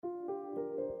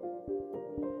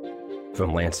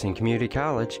From Lansing Community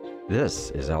College, this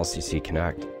is LCC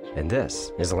Connect, and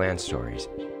this is Land Stories,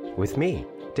 with me,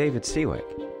 David Seawick.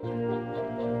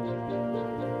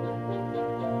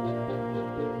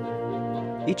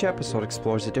 Each episode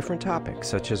explores a different topic,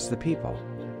 such as the people,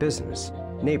 business,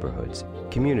 neighborhoods,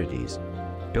 communities,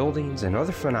 buildings, and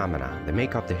other phenomena that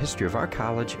make up the history of our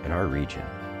college and our region.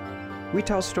 We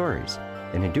tell stories,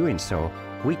 and in doing so,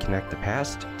 we connect the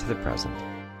past to the present.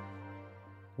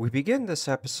 We begin this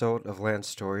episode of Land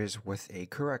Stories with a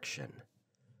correction.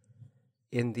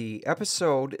 In the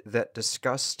episode that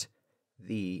discussed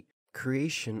the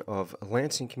creation of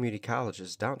Lansing Community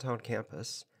College's downtown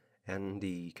campus and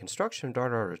the construction of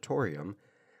Dart Auditorium,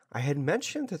 I had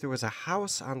mentioned that there was a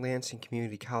house on Lansing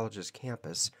Community College's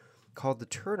campus called the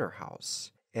Turner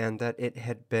House, and that it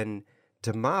had been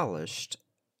demolished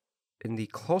in the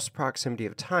close proximity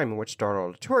of time in which Dart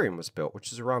Auditorium was built,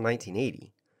 which is around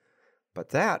 1980.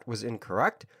 But that was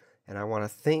incorrect, and I want to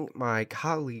thank my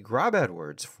colleague Rob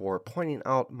Edwards for pointing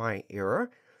out my error.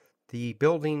 The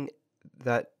building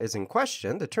that is in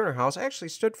question, the Turner House, actually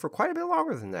stood for quite a bit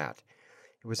longer than that.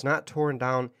 It was not torn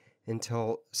down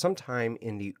until sometime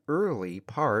in the early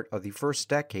part of the first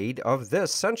decade of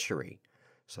this century.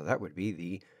 So that would be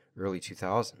the early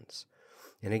 2000s.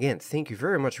 And again, thank you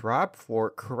very much, Rob, for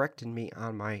correcting me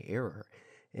on my error.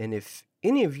 And if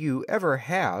any of you ever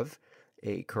have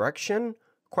a correction,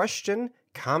 question,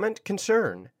 comment,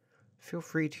 concern, feel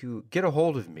free to get a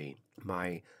hold of me.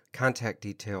 My contact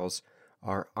details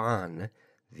are on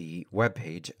the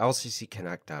webpage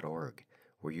lccconnect.org,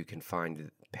 where you can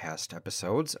find past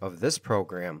episodes of this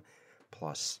program,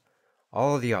 plus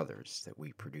all of the others that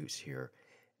we produce here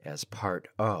as part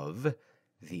of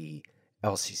the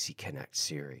LCC Connect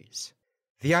series.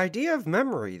 The idea of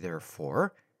memory,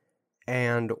 therefore,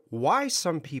 and why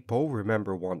some people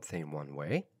remember one thing one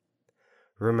way,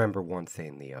 remember one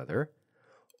thing the other,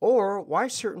 or why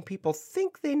certain people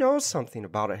think they know something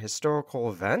about a historical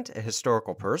event, a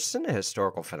historical person, a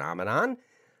historical phenomenon,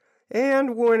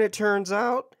 and when it turns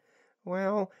out,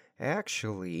 well,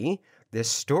 actually, this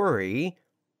story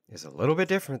is a little bit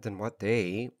different than what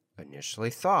they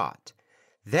initially thought.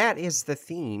 That is the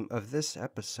theme of this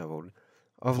episode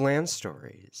of Land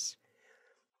Stories.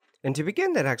 And to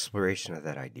begin that exploration of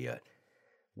that idea,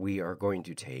 we are going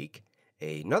to take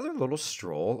another little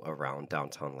stroll around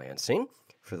downtown Lansing.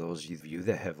 For those of you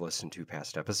that have listened to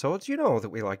past episodes, you know that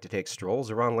we like to take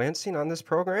strolls around Lansing on this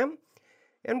program,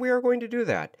 and we are going to do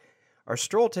that. Our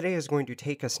stroll today is going to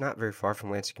take us not very far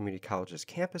from Lansing Community College's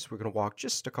campus. We're going to walk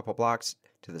just a couple blocks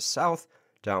to the south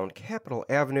down Capitol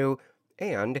Avenue,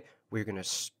 and we're going to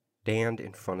stand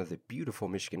in front of the beautiful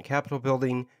Michigan Capitol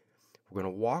building. We're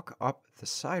going to walk up the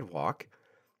sidewalk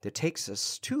that takes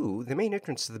us to the main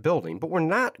entrance to the building, but we're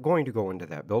not going to go into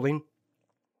that building.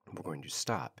 We're going to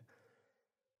stop.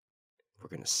 We're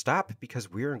going to stop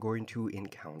because we are going to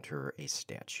encounter a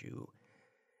statue.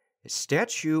 A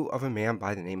statue of a man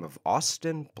by the name of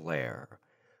Austin Blair.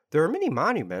 There are many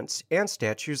monuments and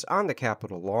statues on the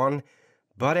Capitol lawn,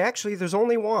 but actually there's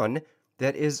only one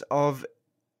that is of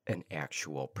an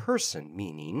actual person,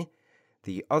 meaning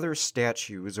the other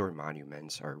statues or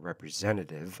monuments are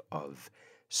representative of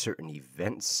certain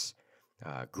events,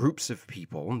 groups of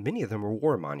people. Many of them are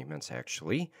war monuments,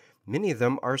 actually. Many of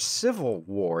them are Civil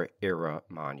War era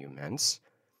monuments.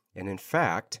 And in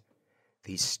fact,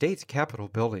 the state Capitol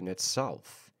building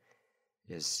itself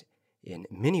is in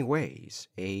many ways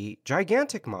a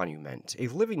gigantic monument, a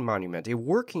living monument, a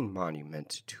working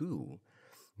monument to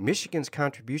Michigan's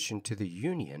contribution to the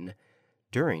Union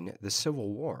during the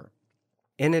Civil War.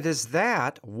 And it is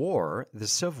that war, the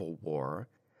Civil War,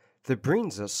 that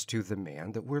brings us to the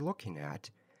man that we're looking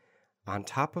at on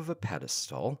top of a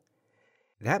pedestal.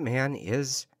 That man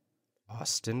is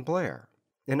Austin Blair.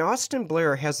 And Austin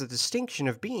Blair has the distinction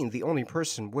of being the only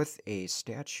person with a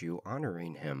statue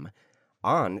honoring him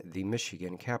on the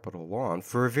Michigan Capitol lawn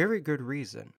for a very good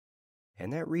reason.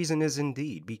 And that reason is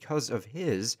indeed because of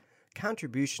his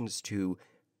contributions to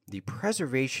the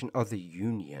preservation of the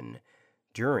Union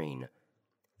during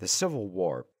the Civil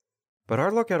War. But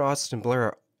our look at Austin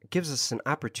Blair gives us an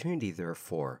opportunity,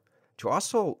 therefore, to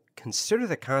also consider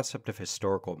the concept of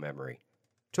historical memory,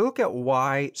 to look at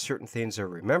why certain things are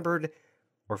remembered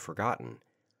or forgotten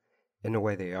in the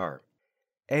way they are.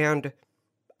 And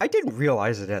I didn't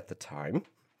realize it at the time,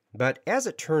 but as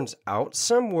it turns out,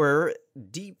 somewhere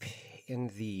deep in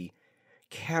the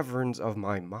caverns of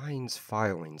my mind's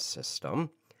filing system,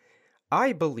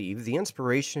 I believe the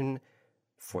inspiration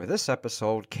for this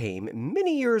episode came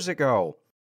many years ago.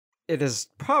 It is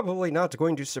probably not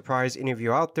going to surprise any of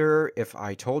you out there if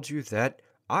I told you that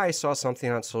I saw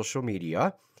something on social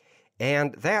media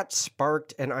And that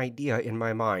sparked an idea in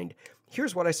my mind.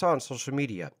 Here's what I saw on social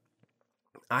media.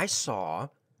 I saw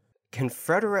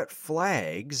Confederate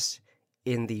flags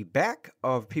in the back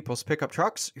of people's pickup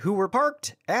trucks who were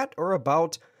parked at or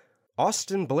about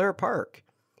Austin Blair Park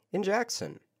in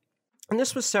Jackson. And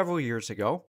this was several years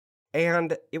ago.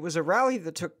 And it was a rally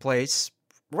that took place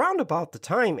round about the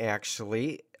time,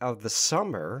 actually, of the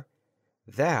summer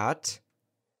that,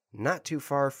 not too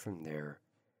far from there,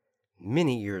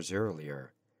 many years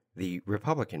earlier, the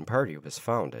Republican Party was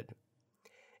founded.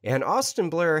 And Austin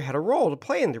Blair had a role to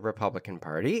play in the Republican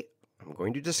Party. I'm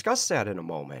going to discuss that in a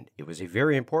moment. It was a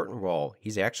very important role.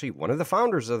 He's actually one of the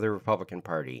founders of the Republican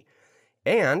Party.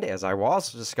 And, as I will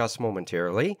also discuss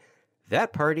momentarily,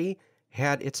 that party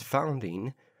had its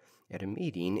founding at a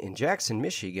meeting in Jackson,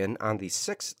 Michigan on the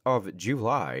 6th of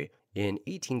July in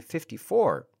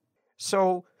 1854.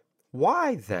 So,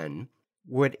 why then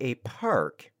would a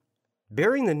park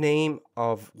bearing the name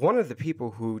of one of the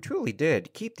people who truly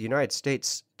did keep the United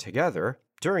States together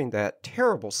during that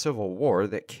terrible Civil War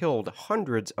that killed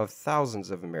hundreds of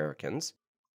thousands of Americans,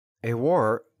 a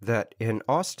war that, in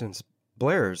Austin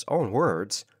Blair's own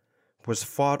words, was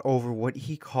fought over what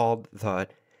he called the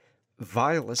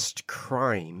vilest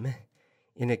crime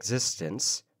in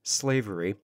existence,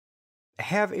 slavery,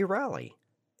 have a rally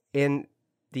in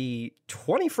the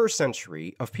 21st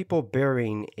century of people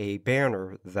bearing a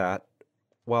banner that,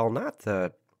 while not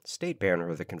the state banner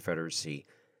of the Confederacy,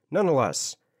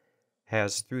 nonetheless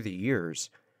has through the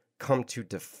years come to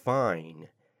define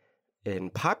in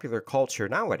popular culture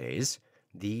nowadays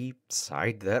the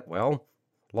side that, well,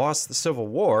 lost the Civil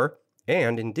War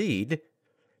and indeed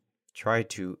tried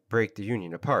to break the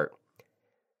Union apart.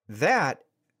 That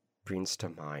brings to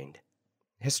mind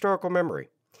historical memory.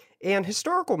 And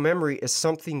historical memory is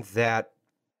something that,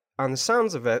 on the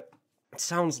sounds of it,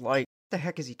 sounds like, what the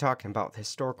heck is he talking about,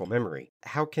 historical memory?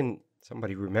 How can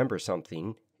somebody remember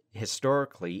something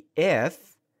historically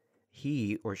if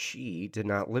he or she did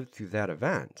not live through that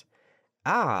event?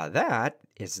 That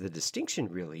is the distinction,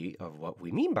 really, of what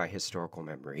we mean by historical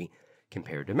memory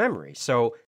compared to memory.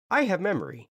 So, I have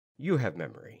memory. You have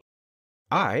memory.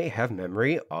 I have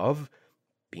memory of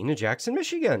being in Jackson,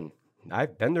 Michigan.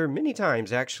 I've been there many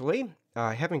times, actually.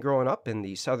 Having grown up in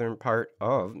the southern part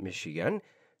of Michigan,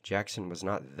 Jackson was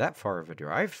not that far of a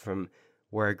drive from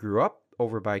where I grew up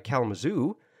over by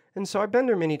Kalamazoo. And so I've been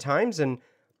there many times, and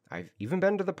I've even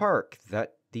been to the park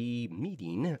that the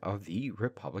meeting of the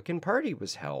Republican Party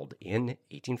was held in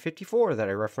 1854 that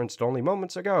I referenced only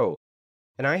moments ago.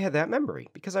 And I had that memory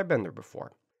because I've been there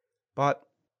before. But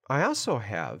I also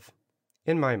have,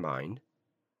 in my mind,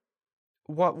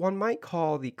 what one might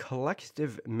call the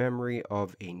collective memory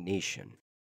of a nation.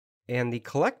 And the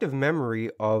collective memory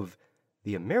of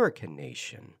the American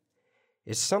nation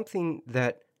is something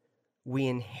that we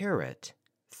inherit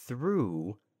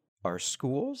through our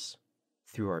schools,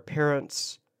 through our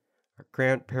parents, our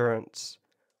grandparents,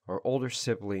 our older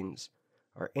siblings,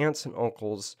 our aunts and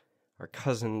uncles, our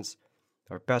cousins,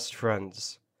 our best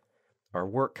friends, our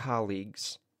work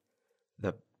colleagues,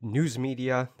 the news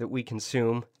media that we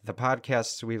consume, the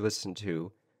podcasts we listen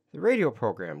to, the radio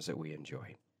programs that we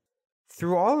enjoy.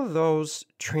 Through all of those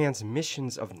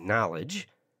transmissions of knowledge,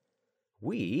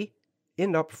 we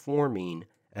end up forming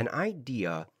an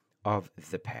idea of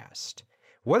the past.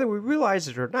 Whether we realize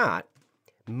it or not,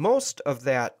 most of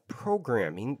that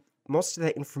programming, most of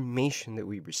that information that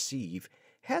we receive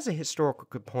has a historical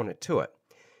component to it.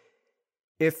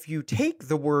 If you take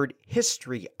the word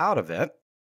history out of it,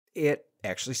 it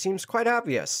actually seems quite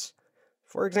obvious.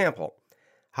 For example,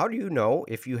 how do you know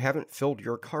if you haven't filled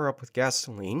your car up with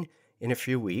gasoline in a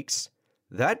few weeks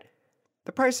that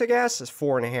the price of gas is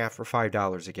 $4.50 or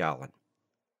 $5 a gallon?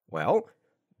 Well,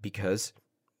 because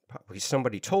probably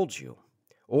somebody told you.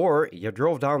 Or you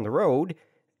drove down the road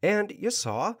and you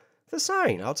saw the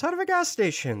sign outside of a gas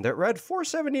station that read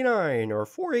 $4.79 or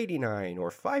 $4.89 or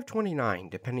 $5.29,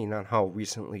 depending on how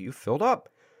recently you filled up.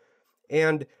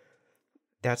 And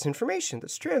that's information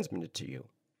that's transmitted to you.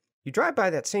 You drive by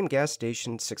that same gas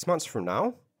station 6 months from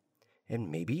now,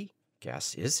 and maybe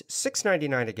gas is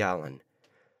 $6.99 a gallon.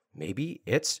 Maybe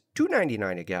it's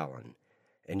 $2.99 a gallon.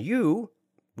 And you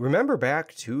remember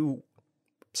back to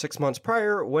 6 months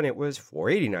prior when it was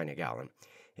 $4.89 a gallon.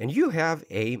 And you have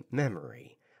a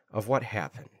memory of what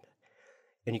happened.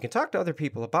 And you can talk to other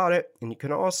people about it, and you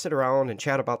can all sit around and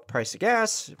chat about the price of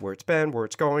gas, where it's been, where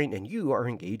it's going, and you are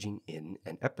engaging in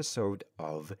an episode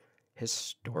of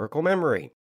historical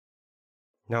memory.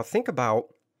 Now think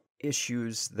about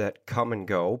issues that come and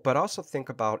go, but also think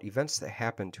about events that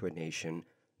happen to a nation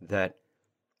that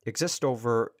exist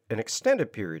over an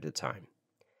extended period of time.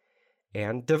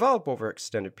 and develop over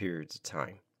extended periods of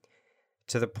time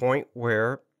to the point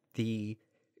where the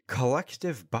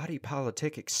collective body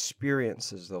politic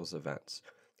experiences those events.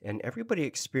 And everybody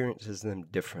experiences them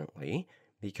differently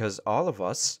because all of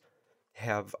us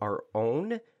have our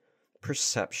own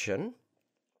perception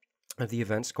of the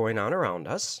events going on around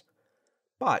us.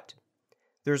 But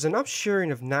there's enough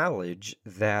sharing of knowledge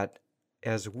that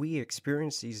as we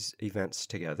experience these events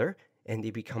together and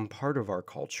they become part of our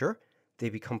culture, they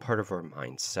become part of our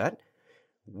mindset,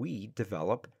 we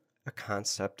develop a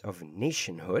concept of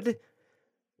nationhood.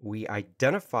 We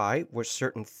identify with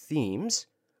certain themes,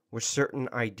 with certain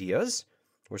ideas,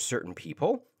 with certain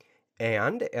people,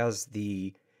 and as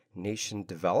the nation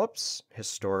develops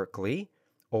historically,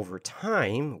 over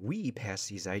time, we pass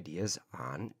these ideas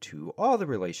on to all the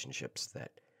relationships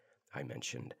that I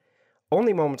mentioned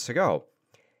only moments ago.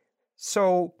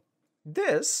 So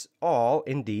this all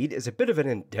indeed is a bit of an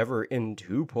endeavor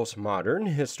into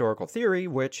postmodern historical theory,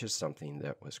 which is something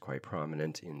that was quite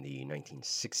prominent in the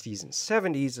 1960s and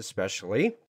 70s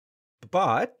especially.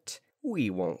 But we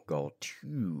won't go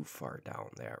too far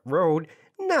down that road,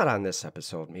 not on this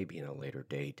episode, maybe in a later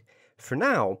date. For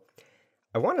now,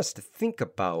 I want us to think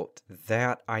about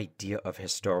that idea of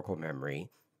historical memory,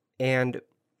 and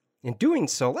in doing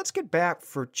so, let's get back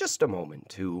for just a moment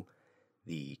to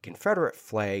the Confederate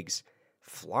flags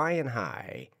flying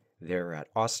high there at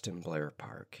Austin Blair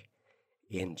Park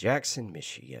in Jackson,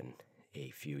 Michigan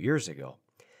a few years ago.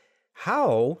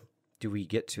 How do we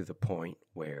get to the point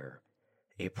where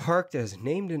a park that is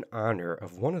named in honor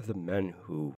of one of the men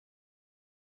who,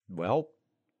 well,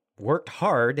 worked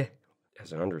hard,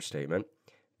 as an understatement,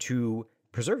 to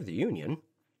preserve the Union?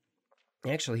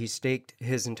 Actually, he staked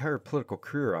his entire political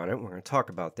career on it. We're going to talk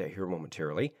about that here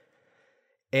momentarily.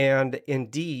 And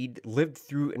indeed lived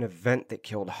through an event that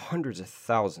killed hundreds of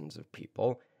thousands of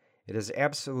people. It is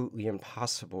absolutely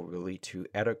impossible, really, to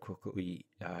adequately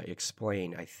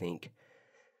explain, I think,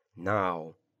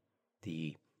 now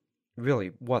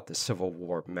what the Civil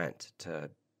War meant to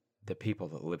the people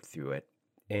that lived through it,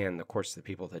 and of course the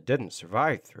people that didn't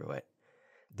survive through it.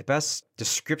 The best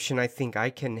description I think I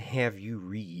can have you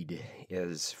read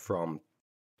is from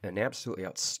an absolutely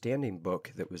outstanding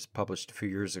book that was published a few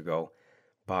years ago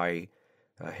by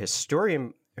a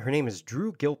historian. Her name is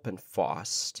Drew Gilpin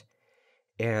Faust,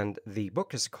 and the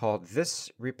book is called This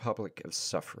Republic of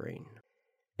Suffering.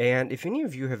 And if any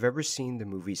of you have ever seen the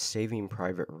movie Saving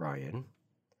Private Ryan,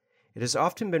 it has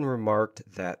often been remarked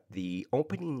that the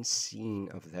opening scene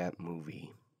of that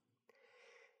movie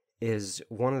is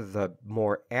one of the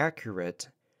more accurate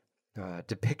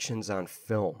depictions on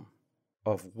film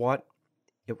of what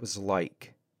it was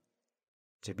like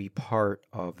to be part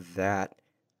of that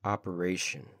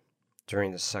operation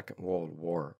during the Second World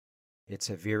War. It's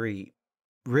a very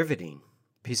riveting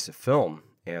piece of film,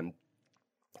 and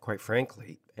quite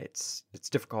frankly, it's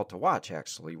difficult to watch,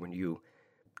 actually, when you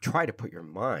try to put your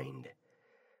mind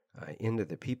into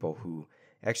the people who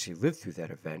actually lived through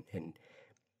that event. And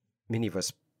many of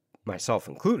us, myself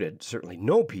included, certainly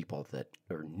know people that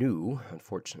are new.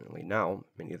 Unfortunately now,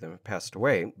 many of them have passed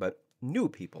away, but knew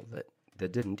people that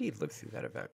did indeed live through that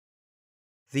event.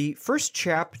 The first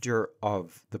chapter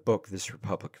of the book, This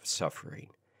Republic of Suffering,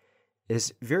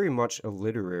 is very much a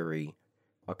literary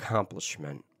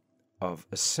accomplishment of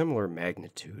a similar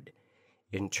magnitude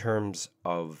in terms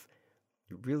of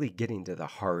really getting to the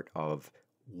heart of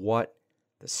what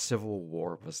the Civil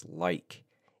War was like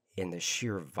in the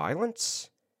sheer violence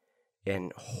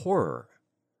and horror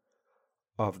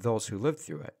of those who lived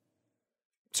through it.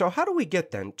 So how do we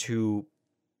get then to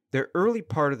the early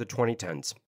part of the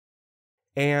 2010s?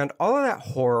 And all of that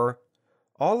horror,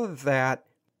 all of that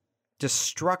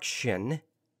destruction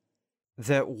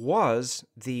that was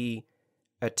the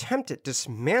attempt at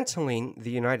dismantling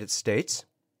the United States,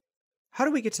 how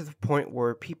do we get to the point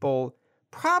where people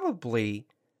probably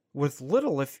with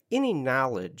little, if any,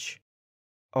 knowledge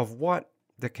of what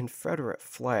the Confederate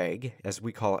flag, as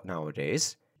we call it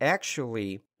nowadays,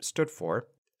 actually stood for,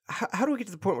 how do we get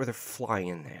to the point where they're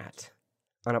flying that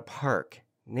on a park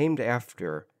named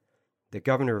after the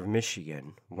governor of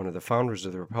Michigan, one of the founders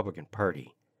of the Republican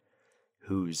Party,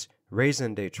 whose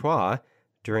raison d'etre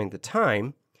during the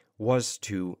time was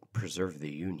to preserve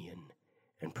the Union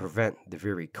and prevent the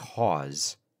very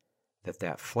cause that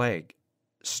that flag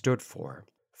stood for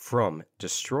from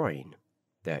destroying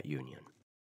that Union?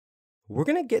 We're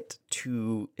going to get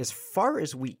to as far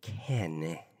as we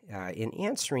can in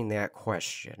answering that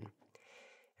question.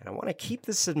 And I want to keep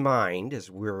this in mind as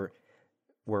we're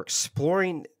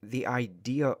exploring the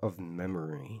idea of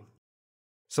memory.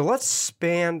 So let's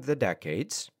span the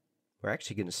decades. We're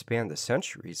actually going to span the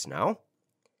centuries now.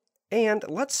 And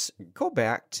let's go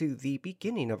back to the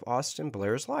beginning of Austin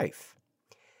Blair's life.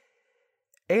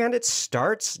 And it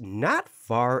starts not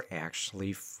far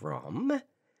actually from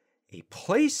a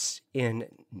place in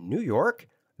New York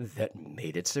that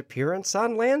made its appearance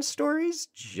on Land Stories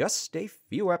just a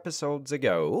few episodes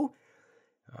ago.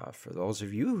 For those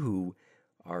of you who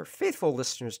are faithful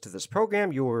listeners to this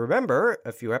program, you will remember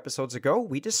a few episodes ago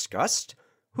we discussed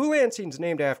who Lansing's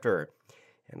named after.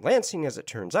 And Lansing, as it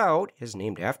turns out, is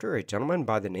named after a gentleman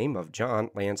by the name of John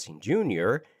Lansing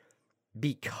Jr.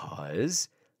 because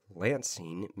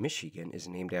Lansing, Michigan is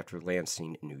named after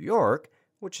Lansing, New York,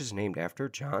 which is named after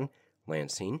John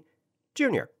Lansing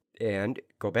Jr. And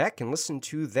go back and listen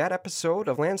to that episode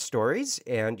of Land Stories,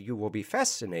 and you will be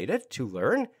fascinated to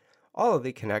learn all of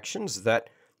the connections that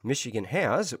Michigan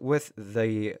has with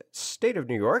the state of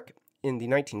New York in the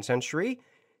 19th century.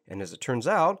 And as it turns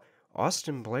out,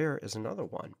 Austin Blair is another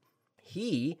one.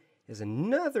 He is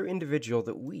another individual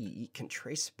that we can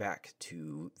trace back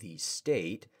to the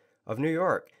state of New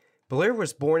York. Blair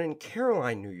was born in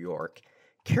Caroline, New York.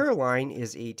 Caroline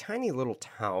is a tiny little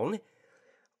town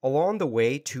along the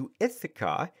way to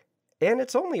Ithaca, and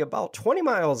it's only about 20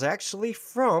 miles actually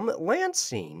from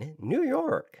Lansing, New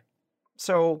York.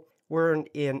 So we're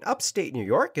in upstate New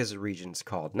York, as the region's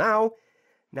called now,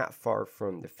 not far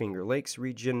from the Finger Lakes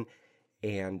region,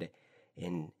 and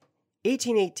in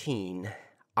 1818,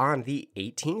 on the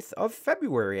 18th of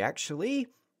February, actually,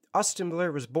 Austin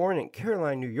Blair was born in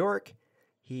Caroline, New York.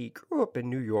 He grew up in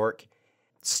New York,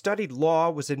 studied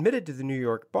law, was admitted to the New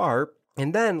York bar,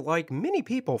 and then, like many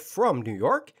people from New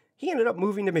York, he ended up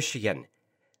moving to Michigan.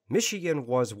 Michigan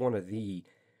was one of the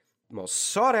most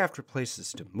sought-after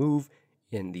places to move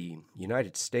in the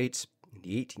United States in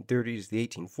the 1830s, the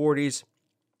 1840s,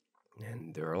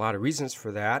 and there are a lot of reasons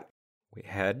for that. We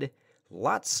had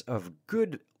lots of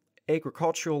good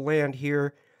agricultural land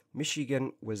here.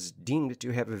 Michigan was deemed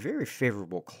to have a very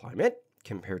favorable climate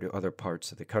compared to other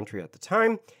parts of the country at the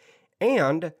time.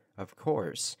 And, of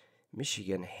course,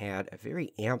 Michigan had a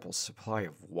very ample supply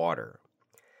of water.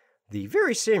 The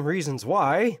very same reasons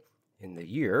why, in the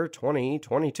year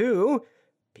 2022,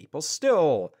 people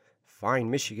still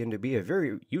find Michigan to be a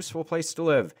very useful place to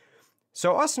live.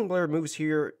 So Austin Blair moves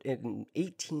here in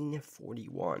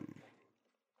 1841.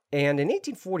 And in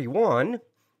 1841,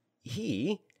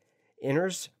 he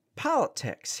enters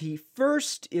politics. He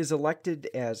first is elected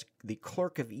as the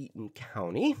clerk of Eaton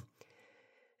County,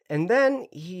 and then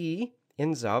he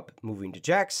ends up moving to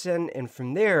Jackson, and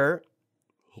from there,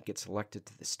 he gets elected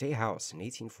to the State House in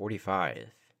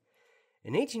 1845.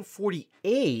 In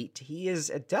 1848, he is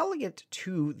a delegate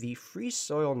to the Free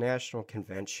Soil National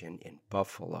Convention in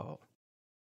Buffalo.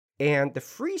 And the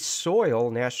Free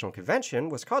Soil National Convention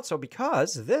was called so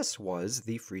because this was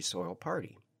the Free Soil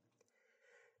Party.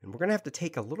 And we're going to have to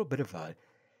take a little bit of a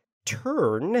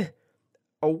turn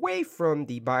away from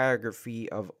the biography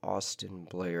of Austin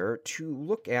Blair to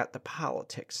look at the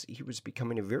politics. He was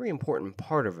becoming a very important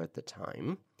part of it at the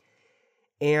time.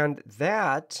 And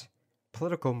that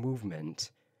political movement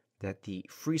that the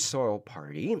Free Soil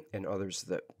Party and others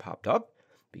that popped up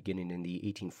beginning in the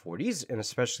 1840s and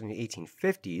especially in the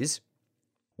 1850s,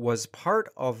 was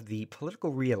part of the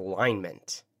political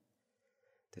realignment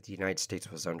that the United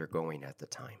States was undergoing at the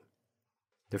time.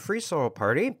 The Free Soil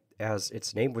Party, as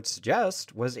its name would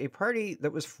suggest, was a party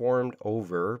that was formed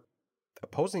over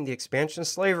opposing the expansion of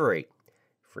slavery.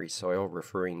 Free soil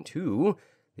referring to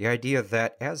the idea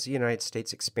that as the United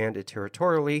States expanded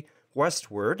territorially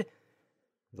westward,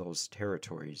 those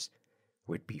territories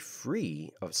would be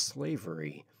free of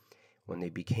slavery when they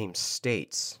became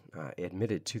states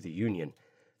admitted to the Union.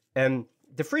 And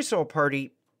the Free Soil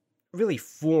Party really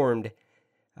formed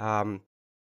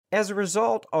as a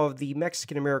result of the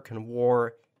Mexican-American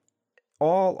War.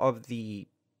 All of the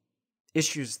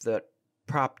issues that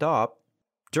propped up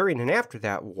during and after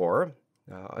that war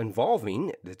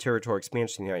involving the territorial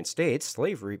expansion of the United States,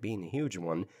 slavery being a huge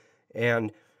one,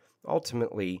 and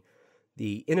ultimately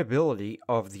the inability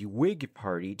of the Whig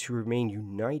Party to remain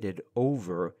united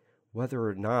over whether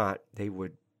or not they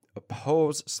would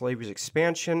oppose slavery's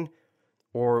expansion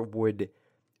or would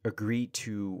agree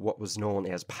to what was known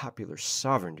as popular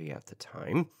sovereignty at the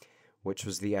time, which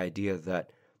was the idea that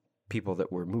people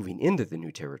that were moving into the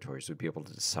new territories would be able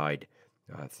to decide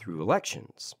through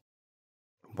elections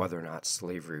whether or not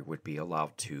slavery would be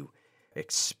allowed to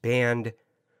expand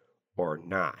or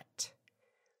not.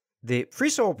 The Free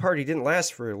Soil Party didn't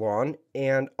last very long,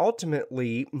 and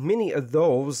ultimately many of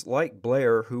those, like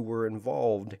Blair, who were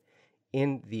involved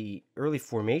in the early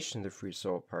formation of the Free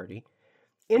Soil Party,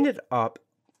 ended up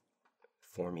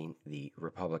forming the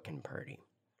Republican Party.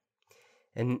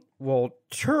 And we'll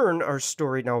turn our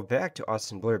story now back to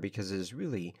Austin Blair because it is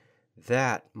really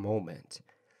that moment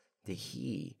that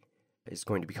he is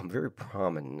going to become very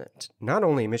prominent, not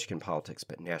only in Michigan politics,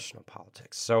 but national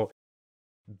politics. So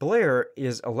Blair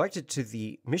is elected to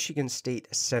the Michigan State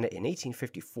Senate in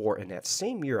 1854, and that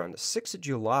same year, on the 6th of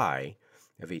July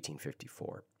of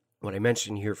 1854, what I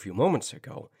mentioned here a few moments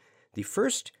ago, the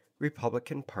first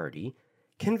Republican Party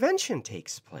convention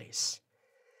takes place.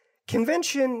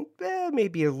 Convention may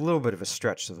be a little bit of a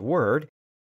stretch of the word.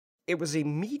 It was a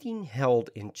meeting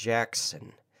held in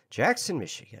Jackson,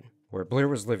 Michigan, where Blair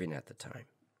was living at the time.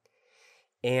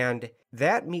 And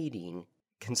that meeting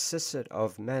consisted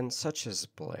of men such as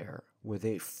Blair, where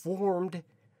they formed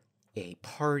a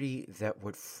party that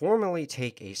would formally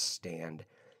take a stand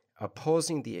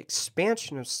opposing the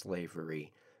expansion of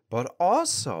slavery, but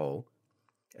also,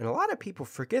 and a lot of people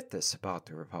forget this about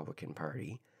the Republican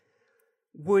Party,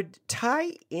 would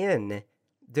tie in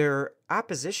their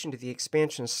opposition to the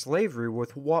expansion of slavery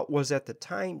with what was at the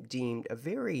time deemed a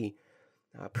very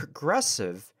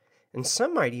progressive, and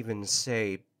some might even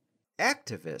say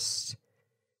activist,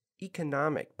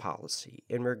 economic policy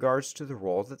in regards to the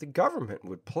role that the government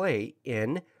would play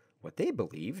in what they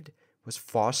believed was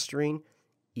fostering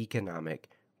economic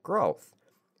growth.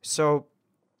 So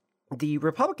the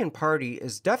Republican Party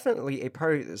is definitely a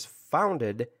party that is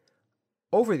founded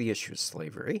over the issue of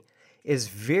slavery. It is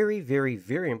very, very,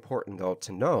 very important, though,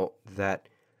 to note that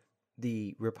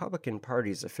the Republican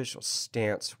Party's official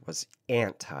stance was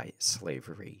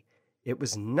anti-slavery. It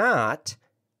was not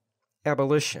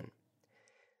abolition.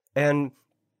 And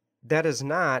that is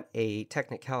not a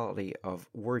technicality of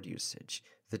word usage.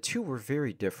 The two were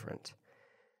very different.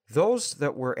 Those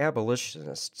that were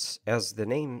abolitionists, as the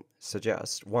name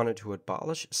suggests, wanted to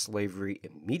abolish slavery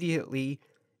immediately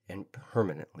and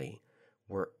permanently,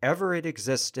 wherever it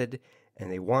existed,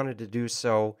 and they wanted to do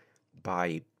so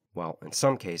by, well, in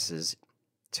some cases,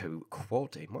 to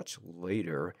quote a much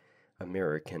later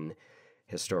American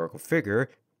historical figure,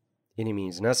 any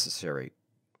means necessary.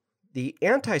 The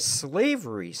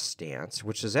anti-slavery stance,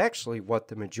 which is actually what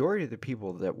the majority of the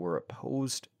people that were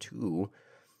opposed to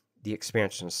the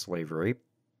expansion of slavery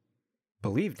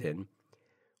believed in,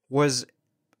 was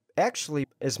actually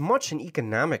as much an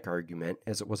economic argument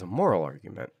as it was a moral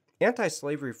argument.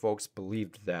 Anti-slavery folks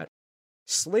believed that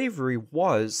slavery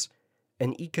was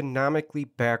an economically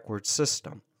backward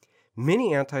system.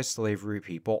 Many anti-slavery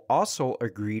people also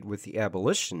agreed with the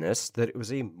abolitionists that it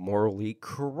was a morally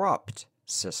corrupt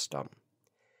system.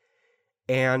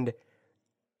 And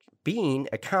being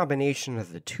a combination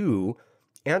of the two,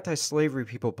 anti-slavery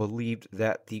people believed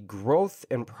that the growth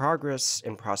and progress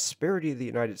and prosperity of the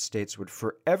United States would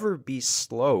forever be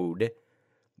slowed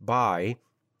by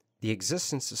the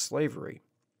existence of slavery.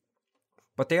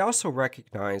 But they also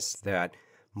recognized that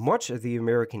much of the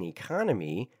American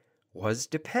economy was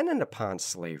dependent upon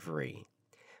slavery,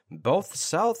 both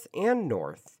South and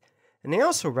North. And they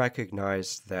also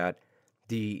recognized that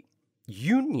the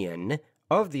union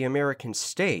of the American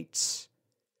states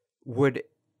would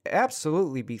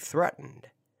absolutely be threatened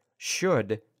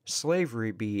should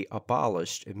slavery be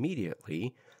abolished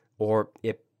immediately, or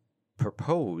if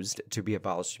proposed to be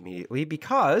abolished immediately,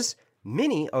 because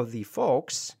many of the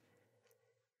folks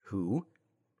who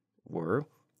were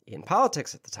in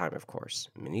politics at the time, of course,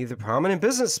 many of the prominent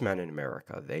businessmen in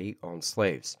America, they owned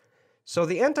slaves. So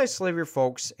the anti-slavery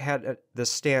folks had the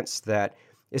stance that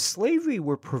if slavery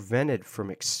were prevented from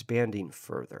expanding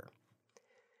further,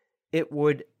 it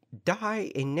would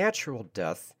die a natural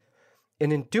death,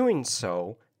 and in doing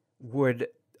so would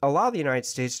allow the United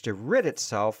States to rid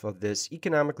itself of this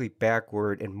economically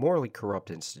backward and morally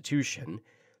corrupt institution,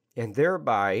 and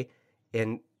thereby,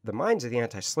 in the minds of the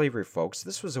anti-slavery folks,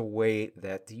 this was a way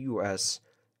that the U.S.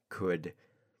 could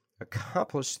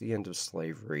accomplish the end of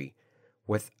slavery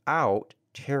without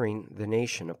tearing the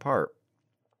nation apart.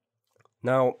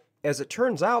 Now, as it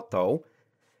turns out, though,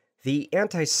 the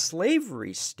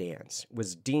anti-slavery stance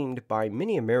was deemed by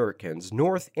many Americans,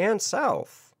 North and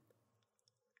South,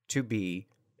 to be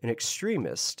an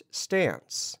extremist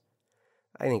stance.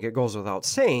 I think it goes without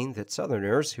saying that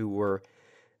Southerners who were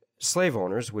slave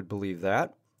owners would believe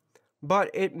that,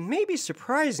 but it may be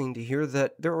surprising to hear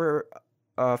that there were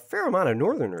a fair amount of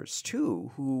Northerners,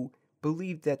 too, who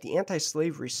believed that the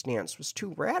anti-slavery stance was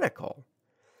too radical.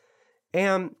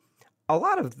 And a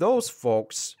lot of those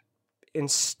folks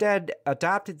instead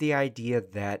adopted the idea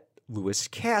that Lewis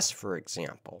Cass, for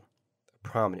example, a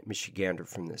prominent Michigander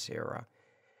from this era,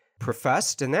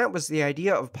 professed, and that was the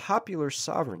idea of popular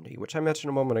sovereignty, which I mentioned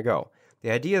a moment ago. The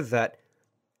idea that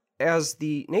as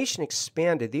the nation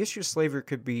expanded, the issue of slavery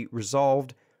could be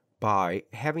resolved by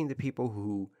having the people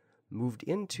who moved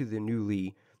into the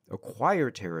newly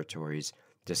acquired territories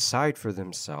decide for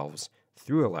themselves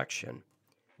through election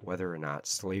whether or not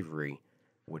slavery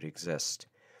would exist.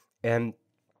 And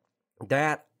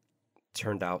that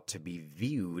turned out to be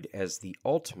viewed as the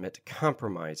ultimate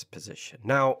compromise position.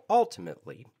 Now,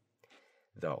 ultimately,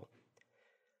 though,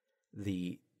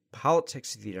 the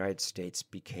politics of the United States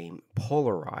became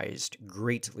polarized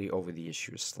greatly over the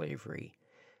issue of slavery.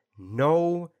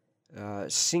 No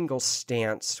single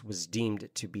stance was deemed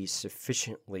to be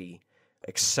sufficiently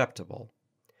acceptable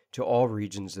to all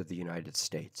regions of the United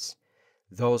States.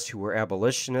 Those who were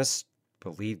abolitionists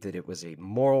believed that it was a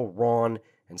moral wrong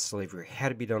and slavery had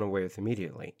to be done away with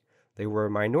immediately. They were a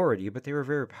minority, but they were a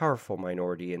very powerful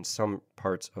minority in some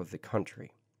parts of the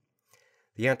country.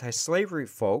 The anti-slavery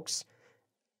folks,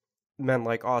 men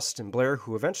like Austin Blair,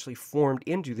 who eventually formed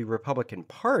into the Republican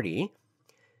Party,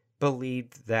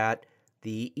 believed that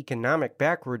the economic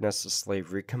backwardness of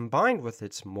slavery, combined with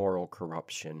its moral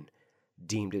corruption,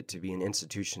 deemed it to be an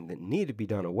institution that needed to be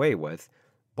done away with,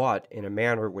 but in a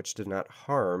manner which did not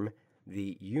harm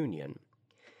the Union.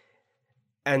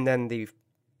 And then the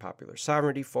popular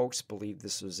sovereignty folks believed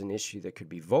this was an issue that could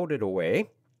be voted away.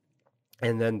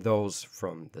 And then those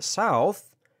from the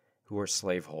South, who were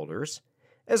slaveholders,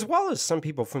 as well as some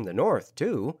people from the North,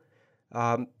 too,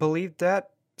 believed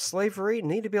that slavery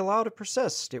needed to be allowed to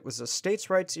persist. It was a states'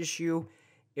 rights issue.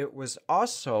 It was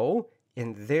also,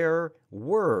 in their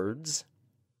words,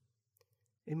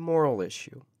 a moral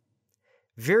issue.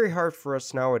 Very hard for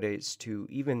us nowadays to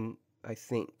even, I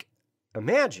think,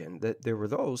 imagine that there were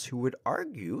those who would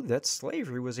argue that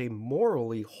slavery was a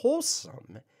morally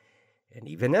wholesome and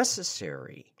even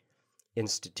necessary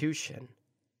institution.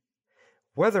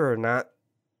 Whether or not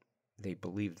they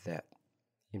believed that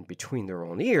in between their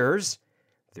own ears,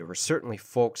 there were certainly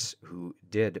folks who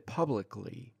did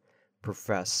publicly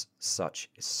profess such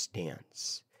a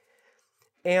stance.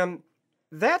 And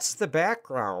that's the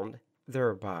background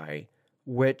thereby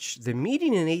which the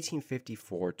meeting in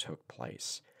 1854 took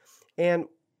place. And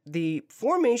the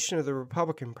formation of the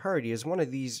Republican Party is one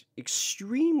of these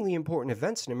extremely important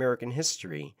events in American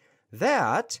history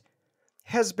that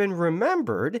has been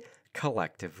remembered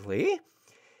collectively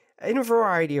in a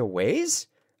variety of ways.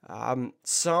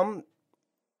 Some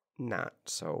not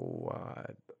so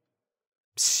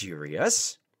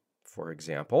serious. For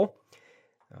example,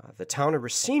 the town of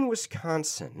Racine,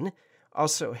 Wisconsin,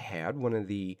 also had one of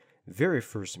the very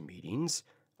first meetings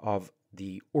of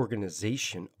the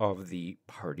organization of the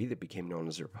party that became known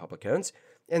as the Republicans,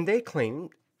 and they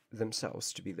claimed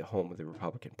themselves to be the home of the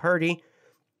Republican Party,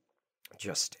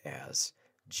 just as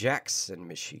Jackson,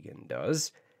 Michigan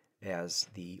does, as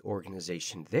the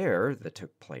organization there that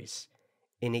took place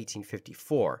in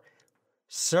 1854.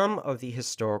 Some of the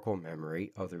historical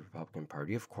memory of the Republican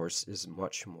Party, of course, is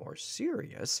much more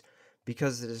serious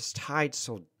because it is tied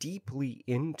so deeply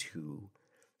into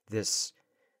this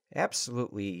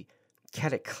absolutely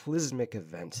cataclysmic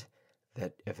event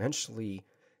that eventually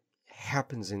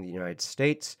happens in the United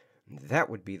States. That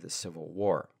would be the Civil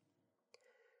War.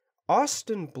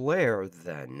 Austin Blair,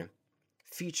 then,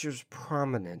 features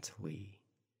prominently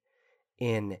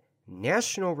in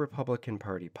national Republican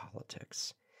Party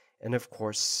politics, and of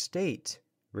course, state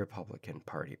Republican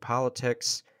Party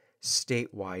politics,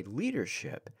 statewide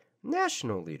leadership,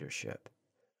 national leadership,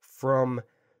 from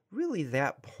really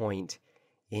that point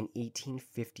in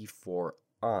 1854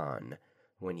 on,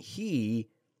 when he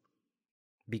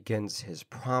begins his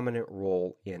prominent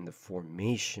role in the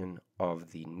formation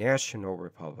of the National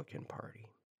Republican Party.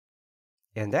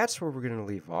 And that's where we're going to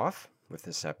leave off with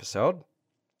this episode.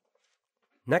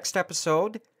 Next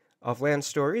episode of Land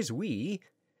Stories, we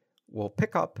will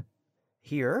pick up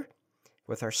here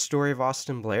with our story of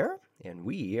Austin Blair, and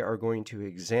we are going to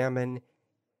examine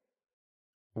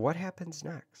what happens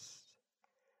next,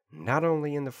 not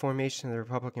only in the formation of the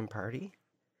Republican Party,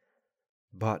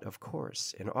 but, of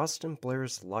course, in Austin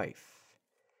Blair's life.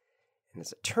 And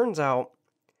as it turns out,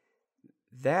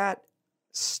 that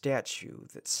statue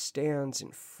that stands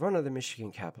in front of the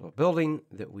Michigan Capitol building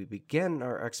that we begin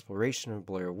our exploration of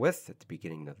Blair with at the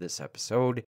beginning of this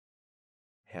episode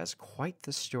has quite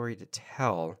the story to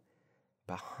tell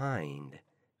behind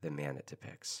the man it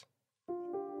depicts.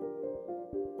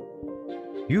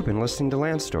 You've been listening to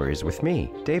Land Stories with me,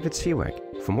 David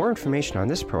Seawick. For more information on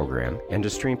this program and to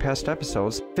stream past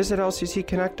episodes, visit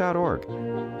lccconnect.org.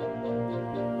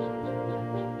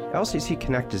 LCC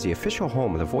Connect is the official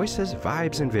home of the voices,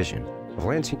 vibes, and vision of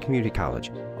Lansing Community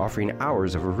College, offering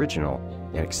hours of original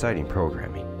and exciting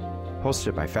programming.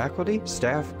 Hosted by faculty,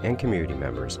 staff, and community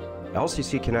members,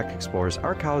 LCC Connect explores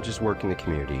our college's work in the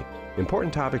community,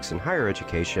 important topics in higher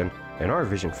education, and our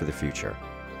vision for the future.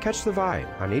 Catch the Vibe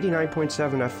on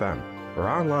 89.7 FM or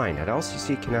online at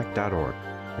lccconnect.org.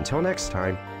 Until next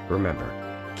time, remember,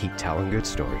 keep telling good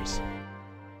stories.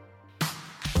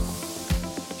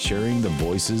 Sharing the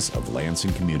voices of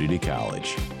Lansing Community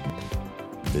College.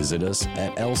 Visit us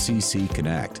at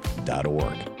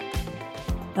lccconnect.org.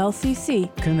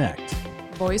 LCC Connect.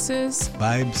 Voices.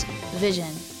 Vibes. Vision.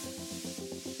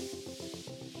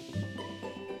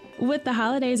 With the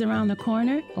holidays around the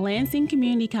corner, Lansing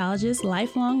Community College's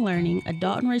Lifelong Learning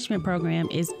Adult Enrichment Program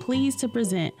is pleased to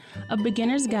present a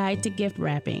beginner's guide to gift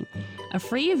wrapping, a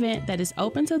free event that is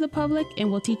open to the public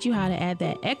and will teach you how to add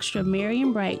that extra merry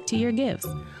and bright to your gifts.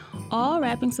 All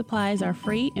wrapping supplies are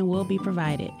free and will be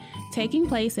provided, taking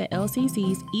place at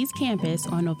LCC's East Campus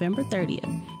on November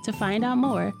 30th. To find out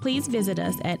more, please visit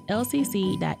us at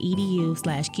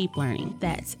lcc.edu/keeplearning.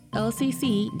 That's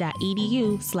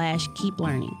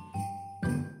lcc.edu/keeplearning.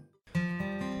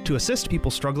 To assist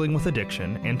people struggling with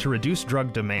addiction and to reduce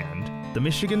drug demand, the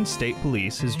Michigan State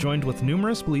Police has joined with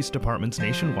numerous police departments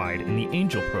nationwide in the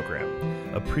ANGEL program,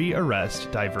 a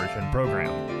pre-arrest diversion program.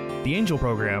 The ANGEL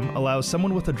program allows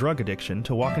someone with a drug addiction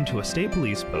to walk into a state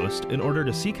police post in order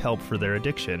to seek help for their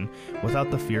addiction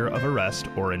without the fear of arrest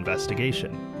or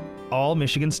investigation. All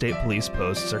Michigan State Police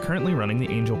posts are currently running the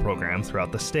ANGEL program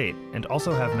throughout the state and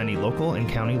also have many local and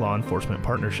county law enforcement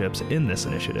partnerships in this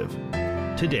initiative.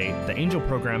 To date, the ANGEL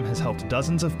program has helped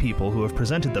dozens of people who have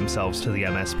presented themselves to the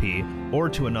MSP or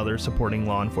to another supporting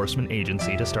law enforcement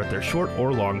agency to start their short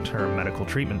or long-term medical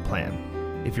treatment plan.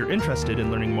 If you're interested in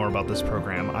learning more about this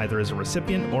program, either as a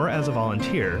recipient or as a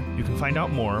volunteer, you can find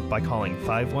out more by calling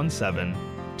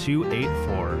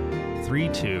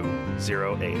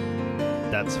 517-284-3208.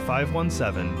 That's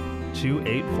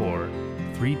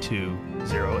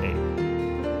 517-284-3208.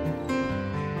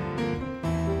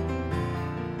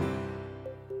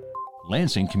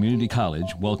 Lansing Community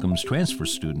College welcomes transfer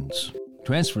students.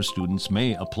 Transfer students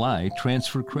may apply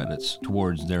transfer credits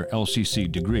towards their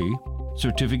LCC degree,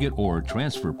 certificate, or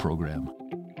transfer program.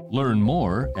 Learn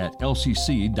more at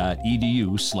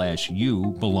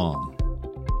lcc.edu/youbelong.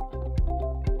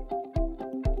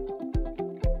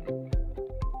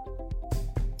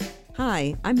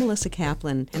 Hi, I'm Melissa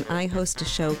Kaplan, and I host a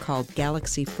show called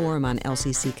Galaxy Forum on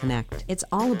LCC Connect. It's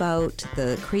all about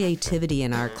the creativity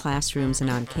in our classrooms and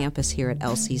on campus here at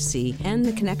LCC and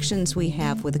the connections we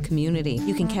have with the community.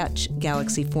 You can catch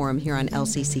Galaxy Forum here on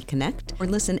LCC Connect or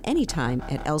listen anytime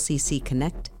at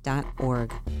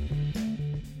lccconnect.org.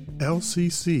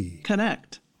 LCC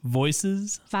Connect.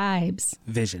 Voices. Vibes.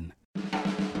 Vision.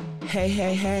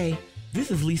 Hey. This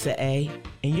is Lisa A.,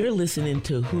 and you're listening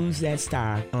to Who's That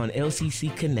Star on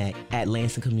LCC Connect at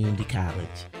Lansing Community College.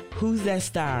 Who's That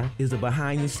Star is a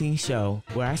behind-the-scenes show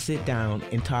where I sit down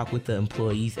and talk with the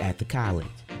employees at the college.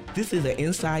 This is an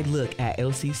inside look at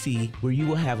LCC where you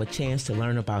will have a chance to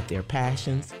learn about their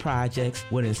passions, projects,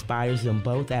 what inspires them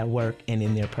both at work and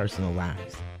in their personal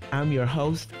lives. I'm your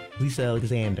host, Lisa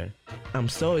Alexander. I'm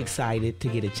so excited to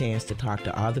get a chance to talk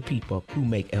to all the people who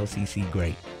make LCC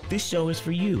great. This show is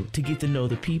for you to get to know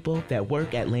the people that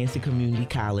work at Lansing Community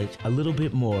College a little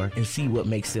bit more and see what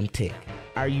makes them tick.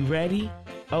 Are you ready?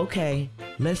 Okay,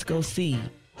 let's go see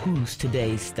who's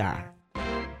today's star.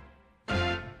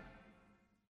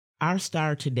 Our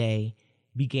star today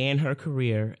began her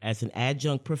career as an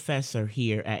adjunct professor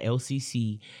here at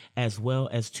LCC as well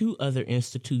as 2 other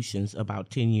institutions about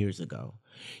 10 years ago.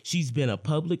 She's been a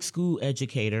public school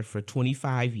educator for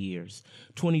 25 years.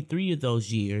 23 of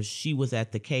those years, she was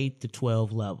at the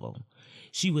K-12 level.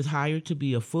 She was hired to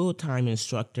be a full-time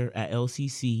instructor at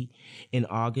LCC in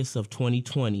August of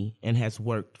 2020 and has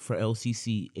worked for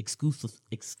LCC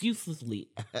exclusively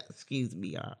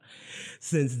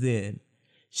since then.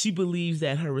 She believes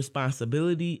that her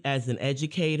responsibility as an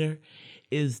educator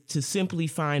is to simply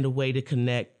find a way to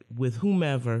connect with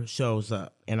whomever shows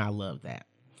up, and I love that.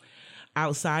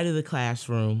 Outside of the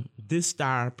classroom, this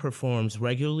star performs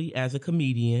regularly as a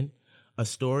comedian, a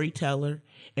storyteller,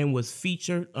 and was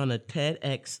featured on a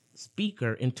TEDx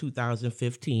speaker in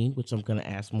 2015, which I'm going to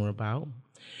ask more about.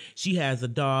 She has a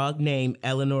dog named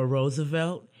Eleanor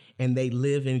Roosevelt, and they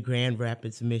live in Grand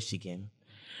Rapids, Michigan.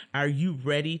 Are you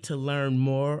ready to learn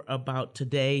more about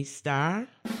today's star?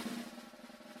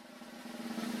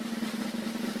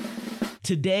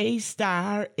 Today's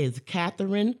star is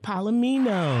Catherine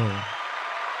Palomino.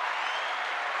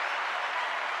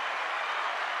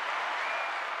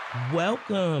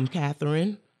 Welcome,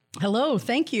 Catherine. Hello,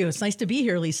 thank you. It's nice to be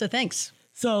here, Lisa. Thanks.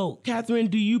 So, Catherine,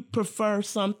 do you prefer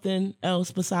something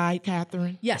else beside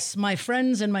Catherine? Yes, my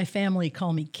friends and my family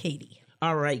call me Katie.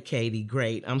 All right, Katie,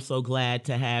 great. I'm so glad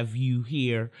to have you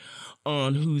here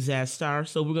on Who's That Star.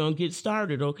 So we're going to get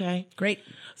started, okay? Great.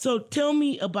 So tell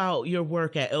me about your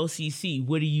work at LCC.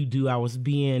 What do you do? I was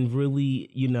being really,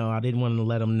 I didn't want to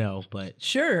let them know, but...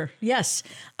 Sure, yes.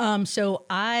 So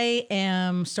I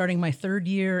am starting my third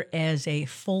year as a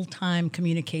full-time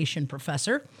communication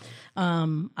professor.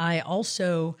 I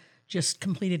also just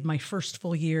completed my first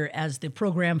full year as the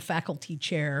program faculty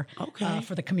chair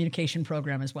for the communication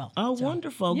program as well. Oh, so,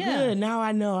 wonderful. Yeah. Good. Now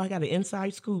I know I got an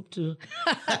inside scoop to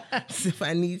see if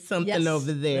I need something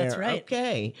over there. That's right.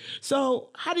 Okay.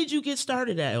 So how did you get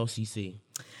started at LCC?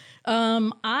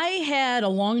 I had a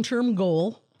long-term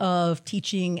goal of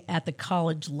teaching at the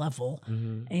college level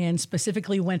and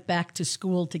specifically went back to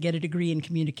school to get a degree in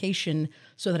communication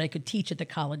so that I could teach at the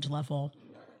college level.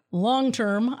 Long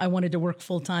term, I wanted to work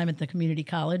full time at the community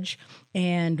college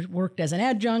and worked as an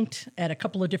adjunct at a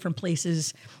couple of different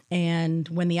places. And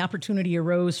when the opportunity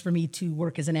arose for me to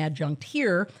work as an adjunct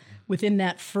here, within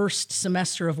that first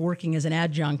semester of working as an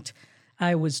adjunct,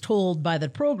 I was told by the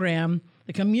program,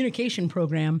 the communication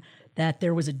program, that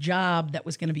there was a job that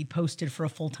was going to be posted for a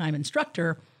full-time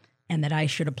instructor and that I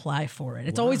should apply for it.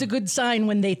 It's always a good sign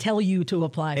when they tell you to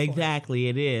apply for it. Exactly,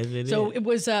 it is. It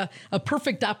was a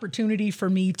perfect opportunity for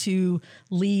me to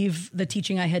leave the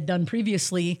teaching I had done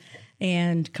previously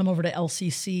and come over to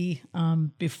LCC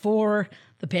before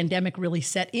the pandemic really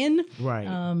set in.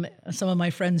 Right. Some of my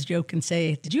friends joke and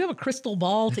say, did you have a crystal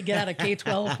ball to get out of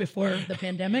K-12 before the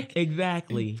pandemic?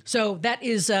 Exactly. So that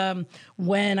is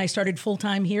when I started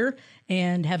full-time here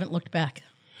and haven't looked back.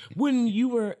 When you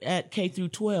were at K through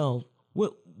 12,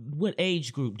 what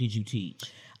age group did you teach?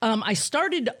 I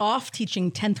started off teaching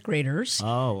 10th graders.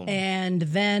 Oh. And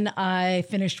then I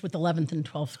finished with 11th and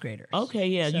 12th graders. Okay,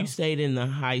 yeah. So, you stayed in the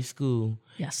high school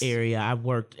area. I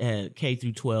worked at K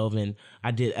through 12, and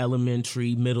I did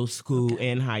elementary, middle school,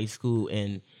 and high school.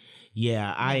 And,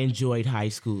 I enjoyed high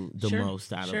school the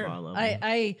most out of all of them.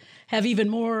 I have even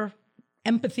more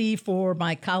empathy for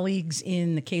my colleagues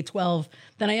in the K-12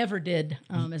 than I ever did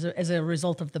as a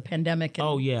result of the pandemic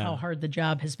and how hard the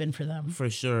job has been for them. For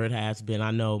sure it has been.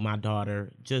 I know my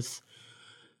daughter,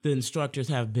 the instructors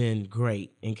have been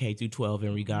great in K-12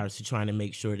 in regards to trying to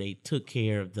make sure they took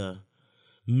care of the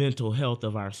mental health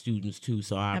of our students too.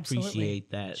 So I appreciate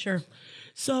that. Sure.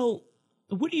 So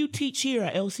what do you teach here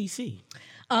at LCC?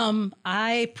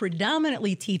 I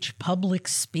predominantly teach public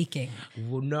speaking.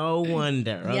 Well, no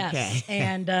wonder. Okay. Yes.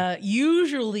 And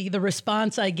usually the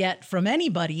response I get from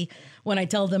anybody when I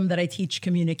tell them that I teach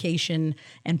communication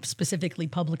and specifically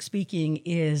public speaking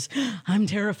is, I'm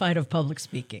terrified of public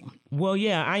speaking. Well,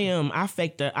 yeah, I am. I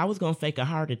was going to fake a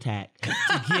heart attack to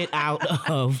get out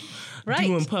of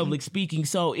doing public speaking.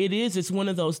 So it's one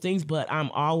of those things, but I'm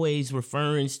always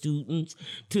referring students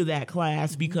to that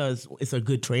class because it's a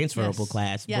good transferable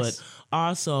class. Yes. But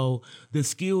also the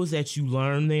skills that you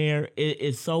learn there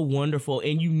is so wonderful,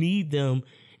 and you need them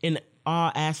in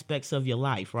all aspects of your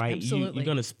life, right? Absolutely. You're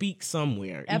going to speak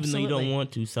somewhere, Absolutely. even though you don't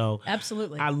want to. So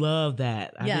absolutely, I love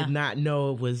that. I did not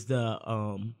know it was the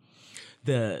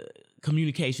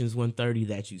Communications 130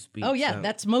 that you speak. Oh, yeah. So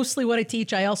that's mostly what I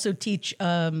teach. I also teach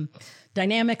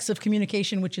dynamics of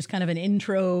communication, which is kind of an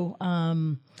intro,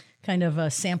 kind of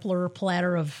a sampler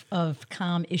platter of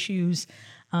comm issues.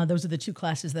 Those are the two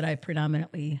classes that I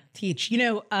predominantly teach.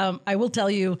 I will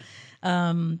tell you,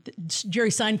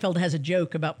 Jerry Seinfeld has a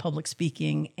joke about public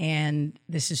speaking, and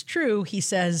this is true. He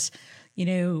says,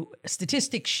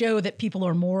 statistics show that people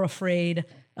are more afraid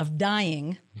of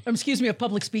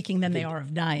public speaking than they are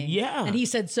of dying. Yeah. And he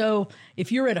said, so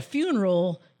if you're at a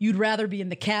funeral, you'd rather be in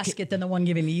the casket than the one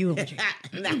giving the eulogy.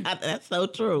 That's so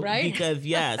true. Right? Because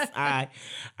yes,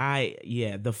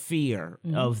 the fear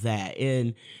of that.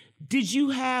 And did you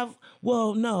have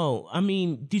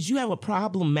a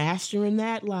problem mastering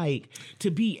that? Like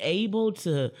to be able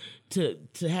to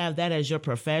have that as your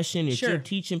profession, if you're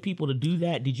teaching people to do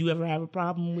that, did you ever have a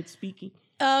problem with speaking?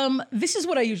 This is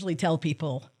what I usually tell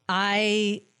people.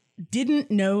 I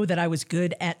didn't know that I was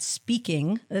good at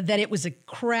speaking, that it was a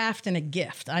craft and a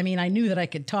gift. I mean, I knew that I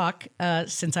could talk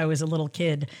since I was a little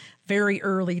kid, very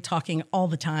early, talking all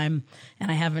the time,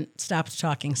 and I haven't stopped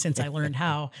talking since I learned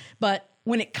how. But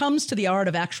when it comes to the art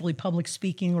of actually public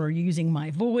speaking or using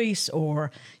my voice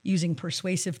or using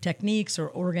persuasive techniques or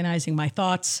organizing my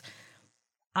thoughts,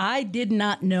 I did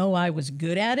not know I was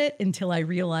good at it until I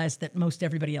realized that most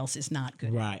everybody else is not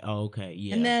good. Right. Oh, okay.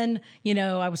 Yeah. And then,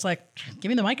 I was like, give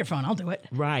me the microphone. I'll do it.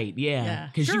 Right. Yeah.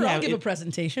 Sure, I'll give a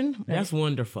presentation. That's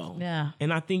wonderful. Yeah.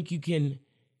 And I think you can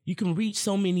reach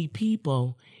so many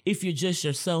people if you're just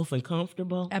yourself and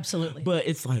comfortable. Absolutely. But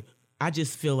it's like, I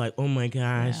just feel like, oh my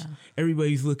gosh,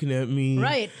 everybody's looking at me.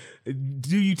 Right.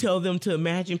 Do you tell them to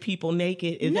imagine people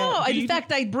naked? In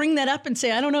fact, I bring that up and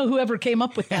say, I don't know whoever came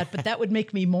up with that, but that would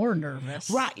make me more nervous.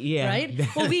 Right, yeah.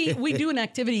 Right? Well, we do an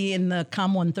activity in the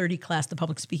Com 130 class, the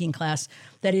public speaking class,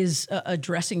 that is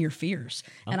addressing your fears.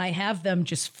 Oh. And I have them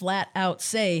just flat out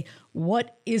say,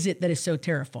 what is it that is so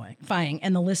terrifying?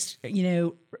 And the list,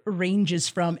 ranges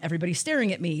from everybody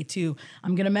staring at me to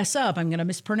I'm going to mess up, I'm going to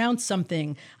mispronounce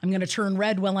something, I'm going to turn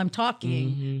red while I'm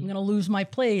talking, I'm going to lose my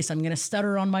place, I'm going to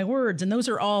stutter on my words. And those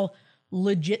are all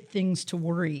legit things to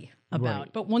worry about.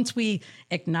 Right. But once we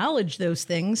acknowledge those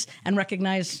things and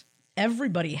recognize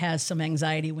everybody has some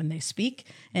anxiety when they speak,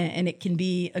 and it can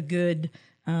be a good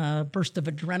burst of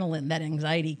adrenaline, that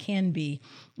anxiety can be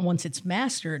once it's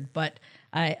mastered. But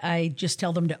I just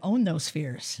tell them to own those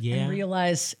fears and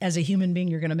realize as a human being,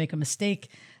 you're going to make a mistake.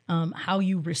 How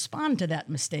you respond to that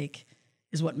mistake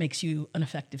is what makes you an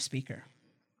effective speaker.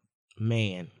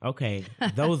 Man, okay.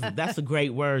 That's a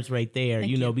great words right there,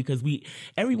 you know, because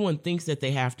everyone thinks that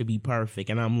they have to be perfect.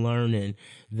 And I'm learning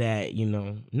that,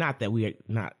 not that we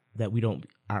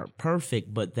are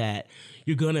perfect, but that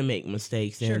you're going to make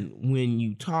mistakes. Sure. And when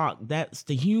you talk, that's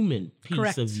the human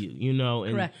piece of you,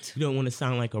 and Correct. You don't want to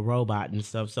sound like a robot and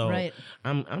stuff. So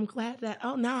I'm glad that,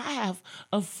 now I have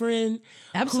a friend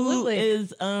Absolutely. who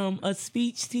is a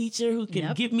speech teacher who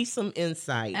can give me some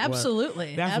insight. Absolutely.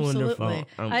 Well, that's Absolutely.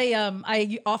 wonderful.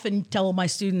 I often tell my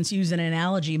students, use an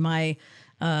analogy, my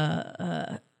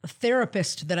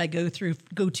therapist that I go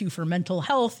to for mental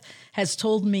health has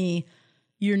told me,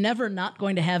 you're never not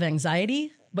going to have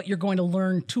anxiety, but you're going to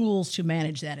learn tools to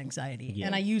manage that anxiety. Yeah.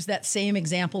 And I use that same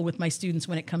example with my students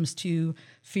when it comes to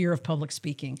fear of public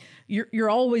speaking.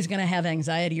 You're always going to have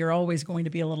anxiety. You're always going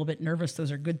to be a little bit nervous.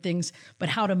 Those are good things. But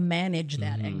how to manage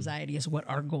that anxiety is what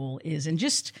our goal is. And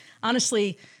just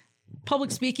honestly, public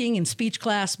speaking and speech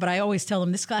class, but I always tell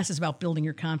them this class is about building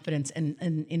your confidence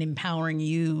and empowering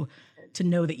you to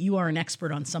know that you are an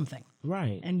expert on something.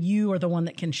 Right. And you are the one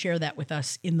that can share that with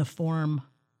us in the form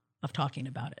of talking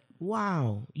about it.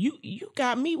 Wow. You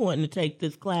got me wanting to take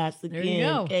this class again, there you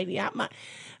go. Katie. I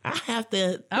have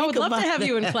to I would love to have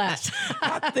you in class.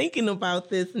 I'm thinking about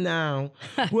this now.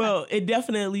 Well, it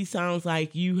definitely sounds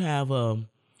like you have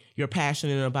you're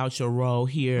passionate about your role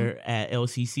here at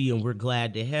LCC, and we're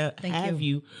glad to have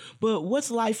you. But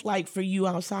what's life like for you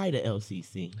outside of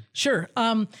LCC? Sure.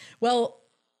 Well,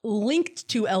 linked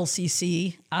to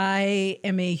LCC, I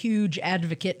am a huge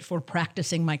advocate for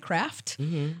practicing my craft.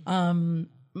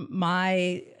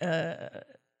 My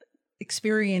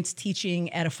experience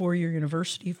teaching at a four-year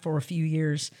university for a few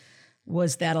years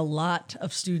was that a lot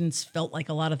of students felt like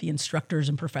a lot of the instructors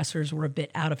and professors were a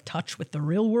bit out of touch with the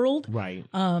real world. Right.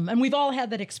 And we've all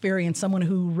had that experience, someone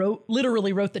who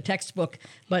literally wrote the textbook,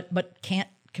 but can't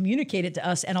communicate it to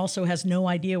us and also has no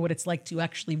idea what it's like to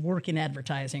actually work in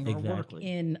advertising or work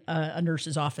in a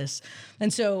nurse's office.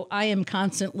 And so I am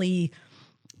constantly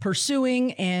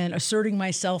pursuing and asserting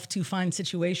myself to find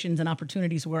situations and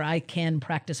opportunities where I can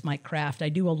practice my craft. I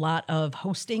do a lot of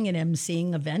hosting and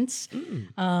emceeing events.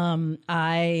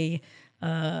 I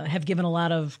have given a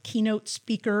lot of keynote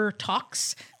speaker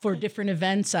talks for different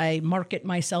events. I market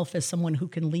myself as someone who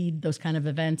can lead those kind of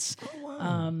events.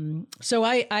 So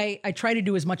I try to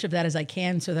do as much of that as I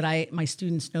can so that my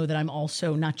students know that I'm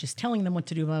also not just telling them what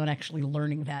to do, but I'm actually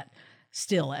learning that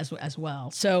still as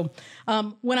well. So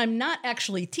when I'm not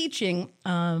actually teaching,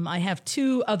 I have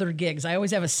two other gigs. I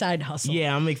always have a side hustle.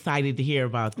 Yeah, I'm excited to hear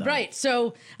about that. Right.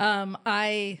 So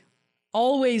I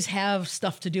always have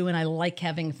stuff to do, and I like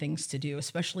having things to do,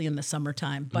 especially in the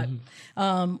summertime. But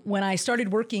when I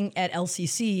started working at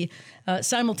LCC,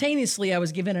 simultaneously, I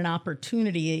was given an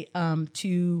opportunity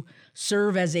to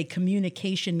serve as a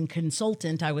communication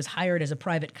consultant. I was hired as a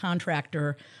private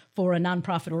contractor for a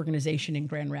nonprofit organization in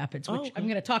Grand Rapids, which I'm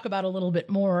going to talk about a little bit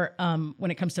more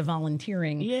when it comes to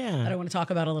volunteering. Yeah. That I want to talk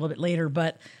about a little bit later.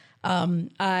 But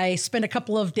I spend a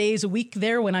couple of days a week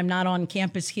there when I'm not on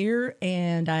campus here,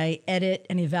 and I edit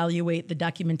and evaluate the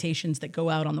documentations that go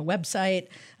out on the website,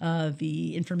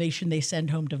 the information they send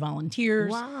home to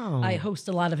volunteers. Wow. I host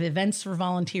a lot of events for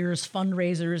volunteers,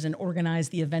 fundraisers, and organize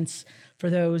the events for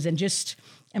those, and just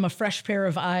am a fresh pair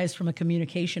of eyes from a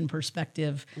communication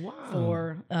perspective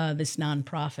for this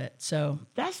nonprofit. So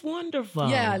that's wonderful.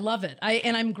 Yeah, I love it.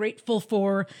 I'm grateful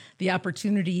for the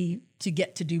opportunity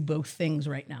get to do both things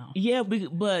right now. Yeah,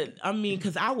 but I mean,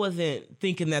 because I wasn't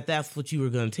thinking that that's what you were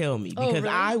going to tell me. Because really?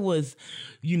 I was,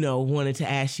 wanted to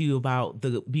ask you about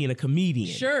being a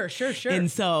comedian. Sure. And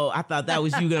so I thought that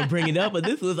was you going to bring it up, but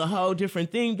this was a whole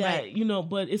different thing that,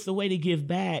 but it's a way to give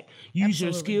back, use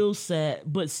your skill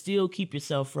set, but still keep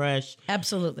yourself fresh.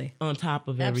 Absolutely. On top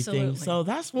of everything. Absolutely. So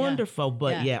that's wonderful.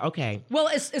 But okay. Well,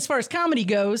 as far as comedy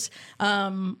goes,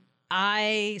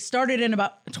 I started in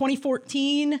about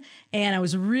 2014, and I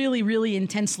was really, really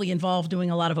intensely involved doing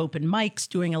a lot of open mics,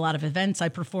 doing a lot of events. I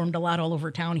performed a lot all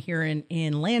over town here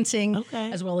in Lansing,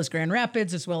 as well as Grand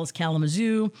Rapids, as well as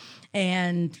Kalamazoo.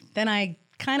 And then I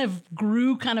kind of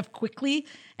grew kind of quickly.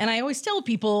 And I always tell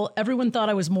people, everyone thought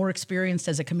I was more experienced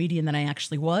as a comedian than I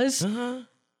actually was.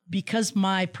 Because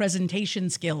my presentation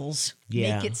skills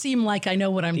make it seem like I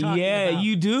know what I'm talking about. Yeah,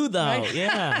 you do though. Right?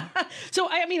 Yeah. So,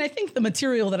 I think the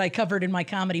material that I covered in my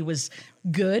comedy was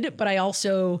good, but I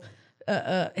also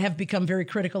have become very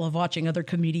critical of watching other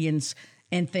comedians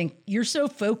and think you're so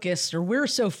focused, or we're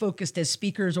so focused as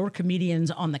speakers or comedians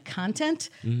on the content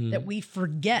that we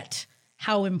forget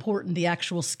how important the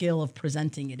actual skill of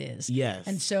presenting it is. Yes.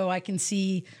 And so I can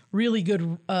see really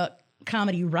good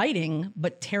comedy writing,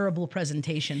 but terrible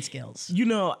presentation skills.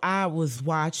 I was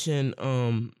watching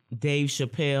Dave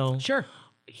Chappelle. Sure.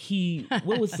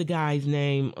 What was the guy's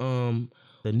name?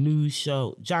 The news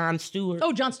show, Jon Stewart.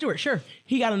 Oh, Jon Stewart, sure.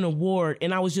 He got an award,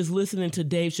 and I was just listening to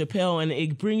Dave Chappelle, and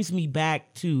it brings me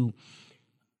back to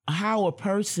how a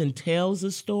person tells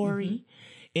a story.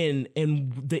 And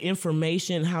the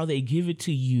information, how they give it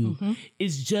to you,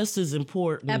 is just as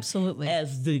important, absolutely,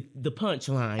 as the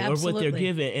punchline or what they're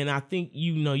giving. And I think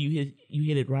you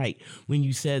hit it right when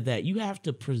you said that you have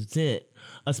to present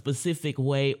a specific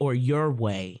way or your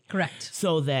way, correct,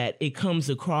 so that it comes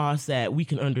across that we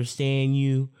can understand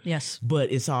you. Yes,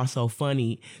 but it's also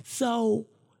funny. So.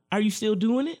 Are you still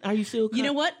doing it? Are you still? You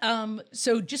know what?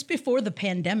 So just before the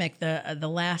pandemic, the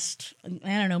last,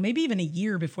 I don't know, maybe even a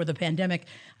year before the pandemic,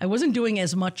 I wasn't doing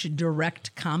as much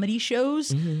direct comedy shows.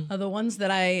 The ones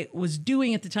that I was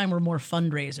doing at the time were more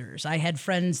fundraisers. I had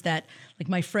friends that, like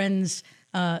my friend's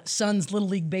son's Little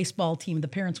League baseball team, the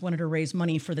parents wanted to raise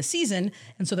money for the season.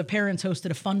 And so the parents hosted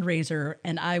a fundraiser,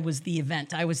 and I was the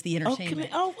event. I was the entertainment.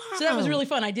 Oh, wow. So that was really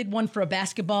fun. I did one for a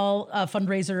basketball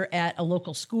fundraiser at a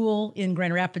local school in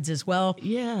Grand Rapids as well.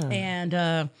 Yeah.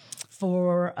 And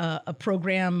for a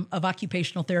program of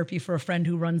occupational therapy for a friend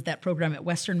who runs that program at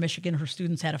Western Michigan. Her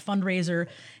students had a fundraiser,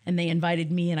 and they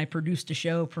invited me, and I produced a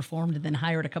show, performed, and then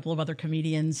hired a couple of other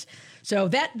comedians. So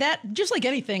that just like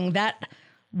anything, that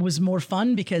was more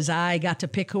fun because I got to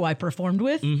pick who I performed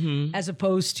with, as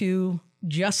opposed to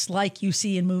just like you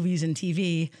see in movies and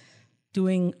TV,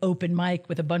 doing open mic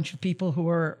with a bunch of people who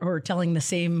are telling the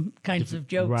same kinds of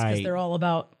jokes because they're all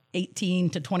about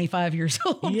 18 to 25 years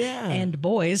old and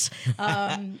boys.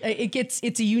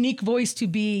 It's a unique voice to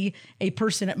be a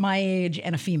person at my age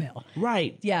and a female.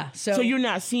 Right. Yeah. So you're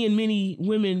not seeing many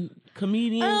women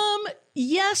comedians?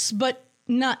 Yes, but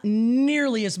not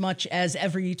nearly as much as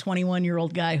every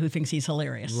 21-year-old guy who thinks he's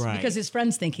hilarious. Right. Because his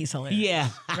friends think he's hilarious. Yeah.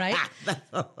 Right?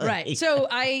 Right. So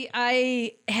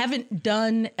I haven't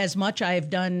done as much. I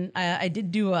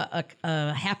did do a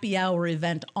happy hour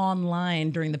event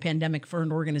online during the pandemic for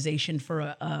an organization for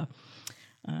a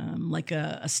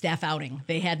staff outing.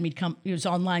 They had me come. It was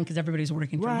online because everybody's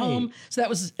working from home. So that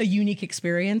was a unique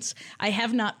experience. I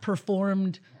have not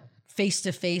performed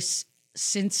face-to-face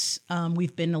since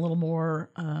we've been a little more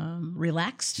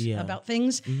relaxed about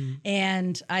things.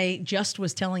 And I just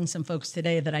was telling some folks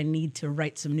today that I need to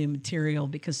write some new material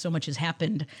because so much has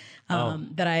happened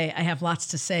that I have lots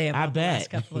to say about the last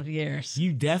couple of years.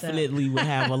 You definitely would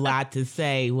have a lot to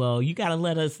say. Well, you got to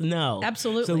let us know.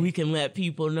 Absolutely. So we can let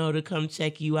people know to come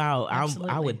check you out.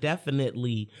 I would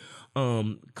definitely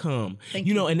come. Thank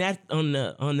you. And that on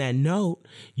that note,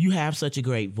 you have such a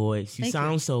great voice. You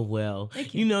sound so well.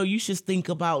 Thank you. You should think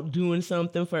about doing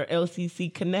something for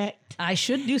LCC Connect. I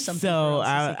should do something. So for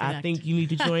LCC Connect. I think you need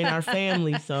to join our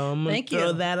family. So I'm gonna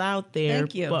throw that out there.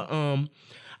 Thank you. But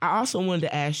I also wanted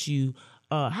to ask you,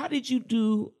 how did you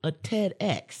do a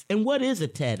TEDx? And what is a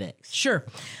TEDx? Sure.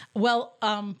 Well,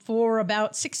 for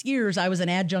about 6 years, I was an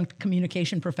adjunct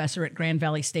communication professor at Grand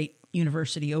Valley State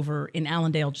University over in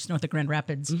Allendale, just north of Grand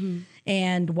Rapids.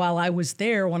 And while I was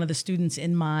there, one of the students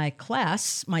in my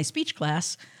class, my speech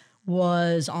class,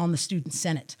 was on the student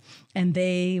senate, and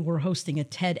they were hosting a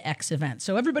TEDx event.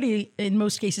 So everybody in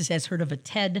most cases has heard of a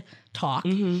TED Talk,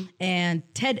 and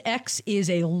TEDx is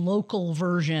a local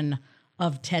version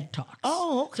of TED Talks.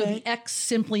 Oh, okay. So the X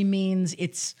simply means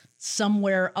it's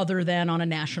somewhere other than on a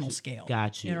national scale.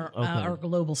 Got you. Or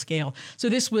global scale. So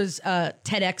this was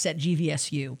TEDx at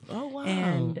GVSU. Oh, wow.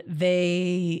 And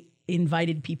they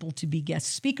invited people to be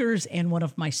guest speakers. And one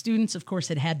of my students, of course,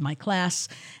 had my class.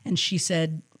 And she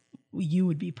said, you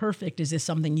would be perfect. Is this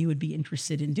something you would be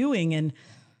interested in doing? And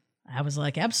I was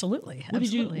like, absolutely. What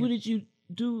did you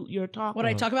do your talk What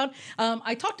on? I talk about?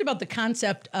 I talked about the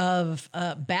concept of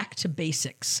back to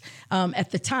basics.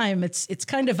 At the time, it's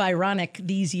kind of ironic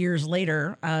these years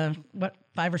later,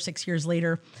 5 or 6 years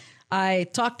later, I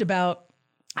talked about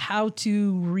how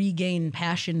to regain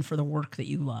passion for the work that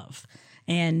you love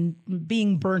and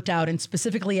being burnt out. And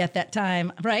specifically at that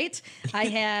time, right, I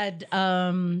had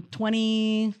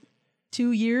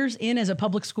 22 years in as a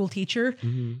public school teacher,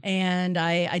 and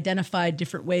I identified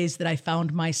different ways that I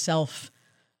found myself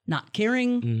not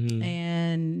caring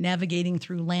and navigating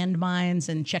through landmines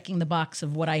and checking the box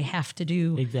of what I have to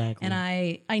do. Exactly. And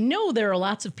I know there are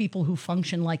lots of people who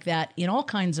function like that in all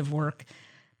kinds of work,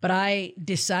 but I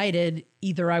decided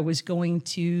either I was going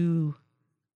to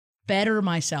better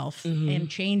myself and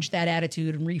change that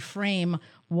attitude and reframe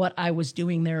what I was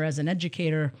doing there as an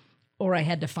educator, or I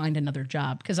had to find another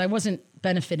job because I wasn't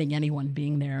benefiting anyone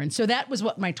being there. And so that was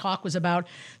what my talk was about,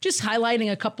 just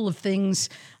highlighting a couple of things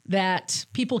that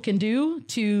people can do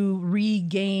to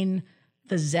regain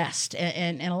the zest.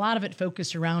 And a lot of it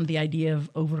focused around the idea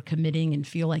of overcommitting and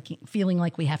feeling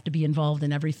like we have to be involved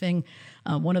in everything.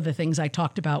 One of the things I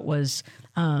talked about was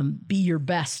be your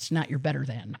best, not your better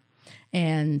than.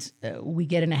 And we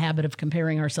get in a habit of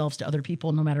comparing ourselves to other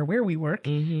people no matter where we work.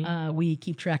 We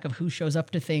keep track of who shows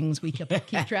up to things. We keep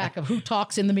track of who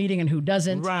talks in the meeting and who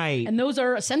doesn't. Right. And those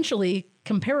are essentially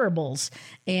comparables.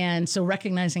 And so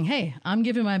recognizing, hey, I'm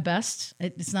giving my best.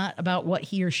 It's not about what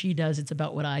he or she does. It's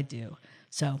about what I do.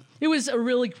 So it was a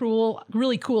really cool,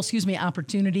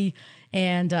 opportunity.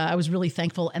 And I was really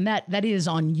thankful. And that is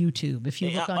on YouTube. If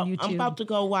you look on YouTube. I'm about to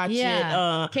go watch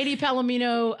it. Katie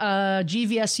Palomino,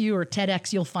 GVSU or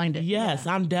TEDx, you'll find it. Yes,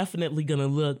 I'm definitely going to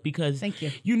look because, Thank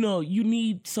you. You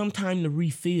need some time to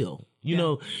refill.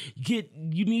 You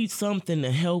need something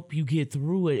to help you get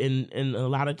through it. And a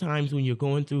lot of times when you're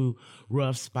going through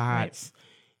rough spots,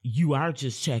 you are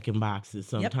just checking boxes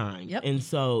sometimes. Yep. And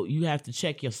so you have to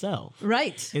check yourself.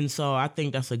 Right. And so I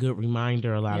think that's a good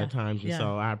reminder a lot of times. And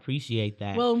so I appreciate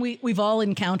that. Well, we've all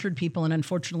encountered people, and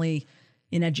unfortunately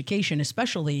in education,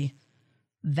 especially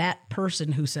that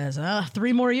person who says,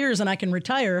 3 more years and I can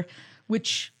retire,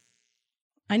 which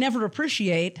I never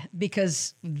appreciate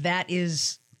because that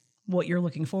is what you're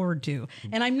looking forward to.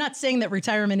 And I'm not saying that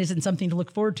retirement isn't something to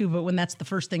look forward to, but when that's the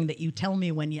first thing that you tell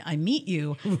me when I meet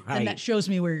you, then that shows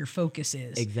me where your focus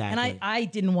is. Exactly. And I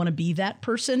didn't want to be that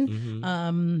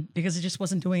person because it just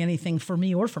wasn't doing anything for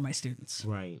me or for my students.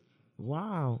 Right.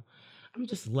 Wow. I'm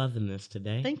just loving this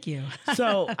today. Thank you.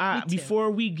 So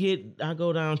before I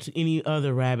go down to any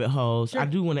other rabbit holes, I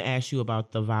do want to ask you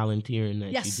about the volunteering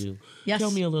that you do. Yes.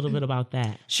 Tell me a little bit about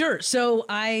that. Sure. So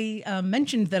I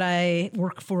mentioned that I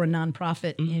work for a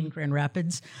nonprofit in Grand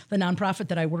Rapids. The nonprofit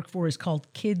that I work for is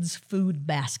called Kids Food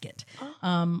Basket.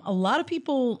 A lot of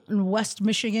people in West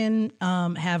Michigan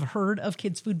have heard of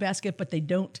Kids Food Basket, but they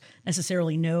don't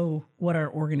necessarily know what our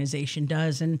organization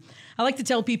does. And I like to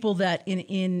tell people that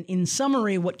in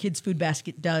summary, what Kids Food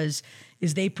Basket does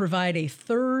is they provide a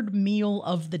third meal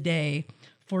of the day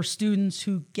for students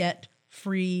who get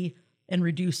free and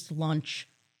reduced lunch,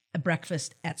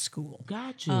 breakfast at school.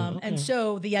 Gotcha. And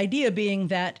so the idea being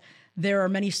that there are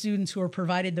many students who are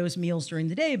provided those meals during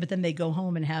the day, but then they go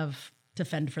home and have to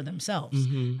fend for themselves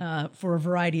for a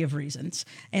variety of reasons.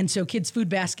 And so Kids Food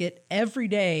Basket every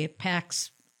day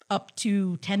packs up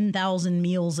to 10,000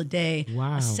 meals a day,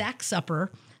 a sack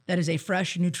supper that is a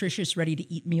fresh, nutritious,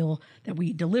 ready-to-eat meal that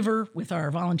we deliver with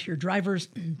our volunteer drivers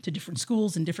to different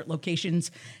schools and different locations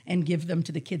and give them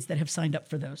to the kids that have signed up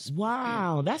for those.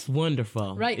 Wow, that's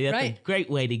wonderful. Right, that's right. a great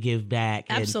way to give back.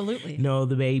 Absolutely. And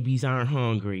the babies aren't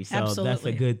hungry, so that's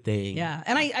a good thing. Yeah,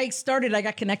 and I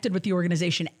got connected with the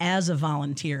organization as a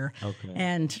volunteer. Okay.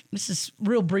 And this is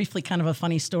real briefly kind of a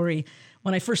funny story.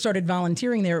 When I first started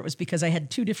volunteering there, it was because I had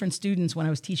 2 different students when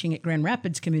I was teaching at Grand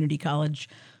Rapids Community College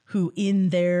who, in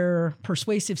their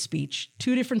persuasive speech,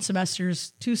 2 different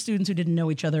semesters, 2 students who didn't know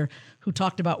each other, who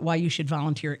talked about why you should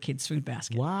volunteer at Kids Food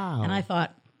Basket. Wow. And I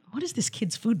thought, what is this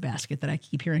Kids Food Basket that I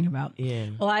keep hearing about? Yeah.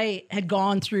 Well, I had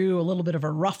gone through a little bit of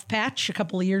a rough patch a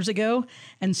couple of years ago.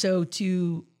 And so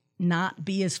to not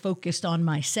be as focused on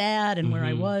my SAD and where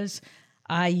I was,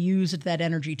 I used that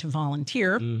energy to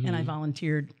volunteer, and I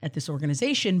volunteered at this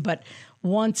organization. But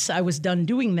once I was done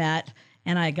doing that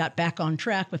and I got back on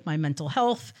track with my mental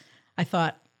health, I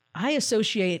thought, I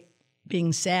associate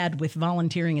being sad with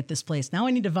volunteering at this place. Now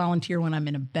I need to volunteer when I'm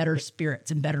in a better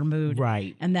spirits and better mood.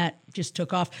 Right. And that just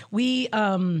took off. We,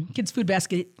 Kids Food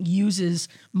Basket uses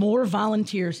more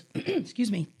volunteers,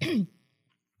 excuse me,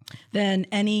 than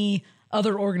any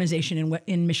other organization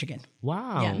in Michigan.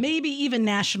 Wow. Yeah, maybe even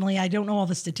nationally. I don't know all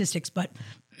the statistics, but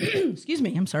excuse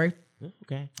me, I'm sorry.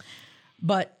 Okay.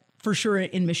 But for sure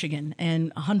in Michigan,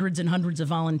 and hundreds of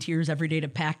volunteers every day to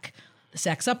pack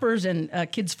sack suppers, and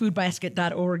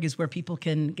kidsfoodbasket.org is where people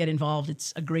can get involved.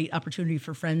 It's a great opportunity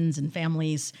for friends and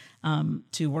families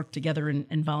to work together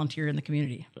and volunteer in the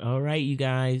community. All right, you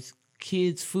guys.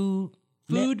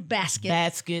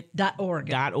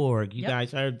 Foodbasket.org. You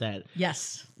guys heard that.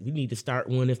 Yes. We need to start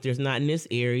one if there's not in this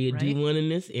area, do one in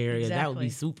this area. Exactly. That would be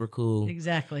super cool.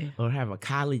 Exactly. Or have a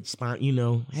college spot,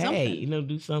 hey,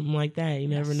 do something like that. You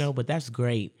never know, but that's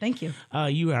great. Thank you.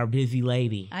 You are a busy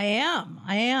lady. I am.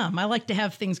 I like to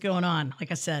have things going on,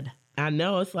 like I said. I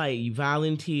know, it's like you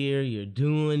volunteer, you're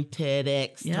doing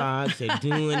TEDx talks, you're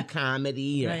doing comedy,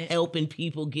 you're helping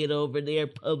people get over their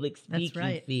public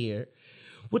speaking fear.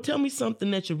 Well, tell me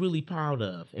something that you're really proud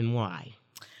of and why.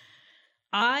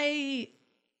 I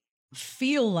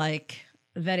feel like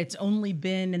that it's only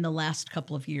been in the last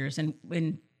couple of years, and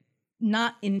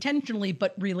not intentionally,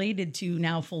 but related to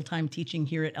now full-time teaching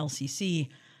here at LCC.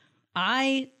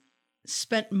 I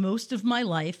spent most of my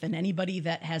life, and anybody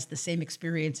that has the same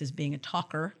experience as being a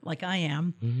talker like I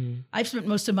am, I've spent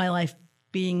most of my life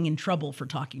being in trouble for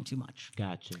talking too much.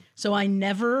 Gotcha. So I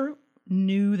never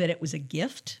knew that it was a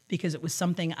gift because it was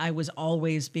something I was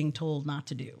always being told not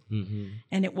to do.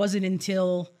 And it wasn't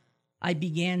until I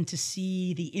began to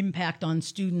see the impact on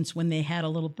students when they had a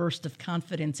little burst of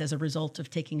confidence as a result of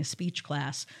taking a speech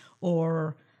class,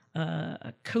 or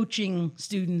coaching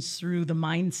students through the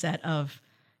mindset of,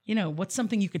 what's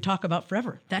something you could talk about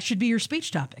forever? That should be your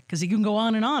speech topic, because you can go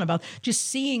on and on about just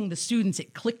seeing the students,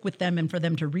 it click with them and for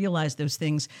them to realize those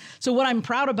things. So what I'm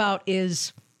proud about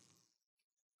is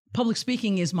public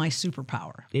speaking is my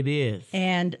superpower. It is.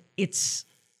 And it's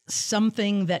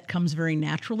something that comes very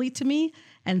naturally to me.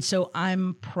 And so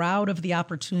I'm proud of the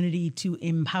opportunity to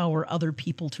empower other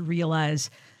people to realize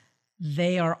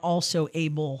they are also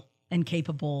able and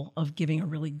capable of giving a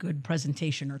really good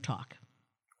presentation or talk.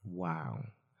 Wow.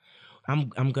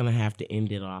 I'm going to have to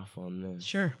end it off on this.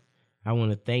 Sure. I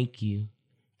want to thank you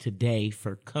today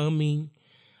for coming.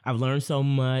 I've learned so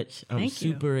much. I'm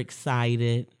super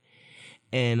excited.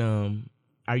 And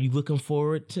are you looking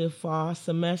forward to fall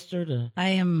semester? I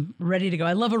am ready to go.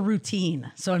 I love a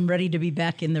routine, so I'm ready to be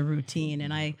back in the routine.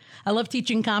 And I love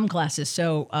teaching comm classes,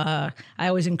 so I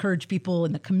always encourage people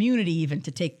in the community even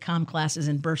to take comm classes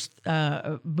and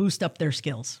boost up their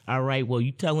skills. All right. Well,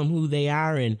 you tell them who they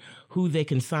are and who they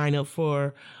can sign up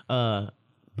for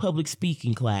public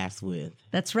speaking class with.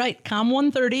 That's right. Comm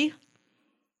 130,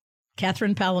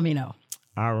 Catherine Palomino.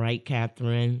 All right,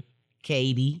 Catherine.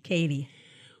 Katie.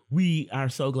 We are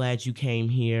so glad you came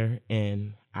here,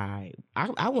 and I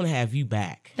want to have you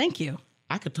back. Thank you.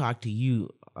 I could talk to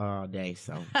you all day,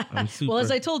 so I'm super. Well,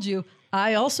 as I told you,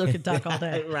 I also could talk all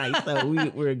day. Right, so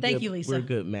we're Thank you, Lisa. We're a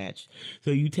good match.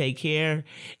 So you take care,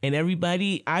 and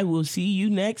everybody, I will see you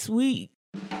next week.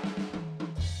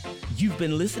 You've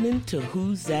been listening to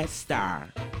Who's That Star?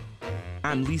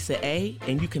 I'm Lisa A.,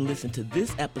 and you can listen to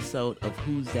this episode of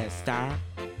Who's That Star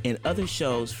and other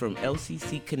shows from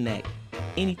LCC Connect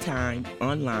anytime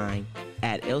online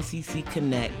at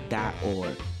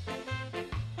lccconnect.org.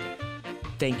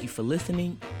 Thank you for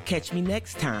listening. Catch me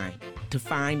next time to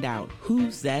find out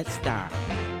who's that star.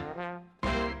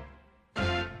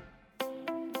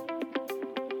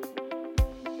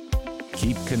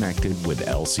 Keep connected with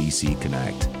LCC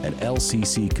Connect at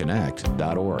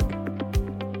lccconnect.org.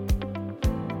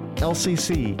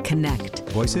 LCC Connect.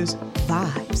 Voices,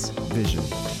 Vibes. Vision.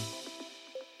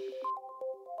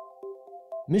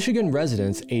 Michigan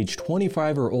residents age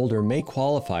 25 or older may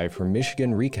qualify for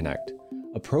Michigan Reconnect,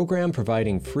 a program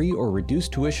providing free or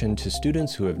reduced tuition to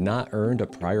students who have not earned a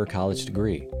prior college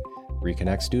degree.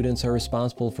 Reconnect students are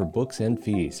responsible for books and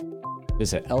fees.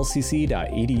 Visit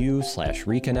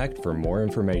lcc.edu/reconnect for more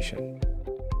information.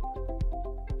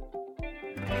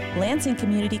 Lansing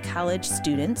Community College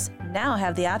students now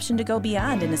have the option to go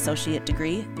beyond an associate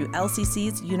degree through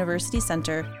LCC's University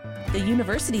Center. The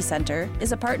University Center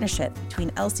is a partnership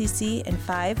between LCC and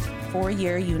 5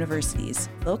 four-year universities.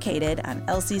 Located on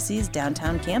LCC's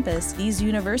downtown campus, these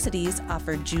universities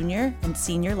offer junior and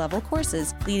senior level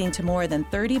courses, leading to more than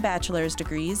 30 bachelor's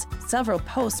degrees, several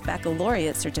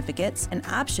post-baccalaureate certificates, and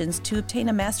options to obtain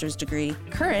a master's degree.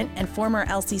 Current and former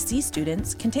LCC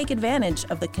students can take advantage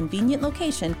of the convenient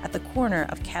location at the corner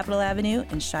of Capitol Avenue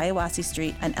and Shiawassee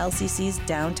Street on LCC's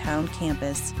downtown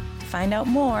campus. To find out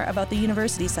more about the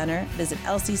University Center, visit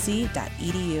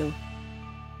lcc.edu.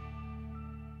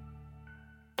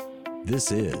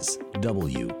 This is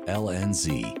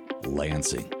WLNZ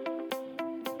Lansing.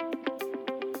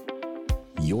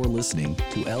 You're listening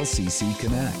to LCC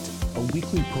Connect, a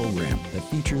weekly program that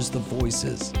features the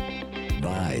voices,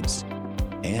 vibes,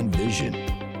 and vision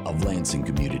of Lansing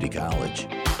Community College.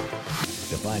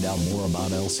 To find out more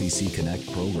about LCC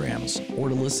Connect programs or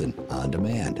to listen on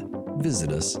demand,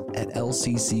 visit us at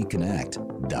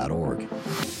lccconnect.org.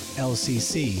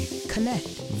 LCC Connect.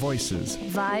 Voices,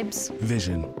 Vibes.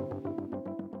 Vision.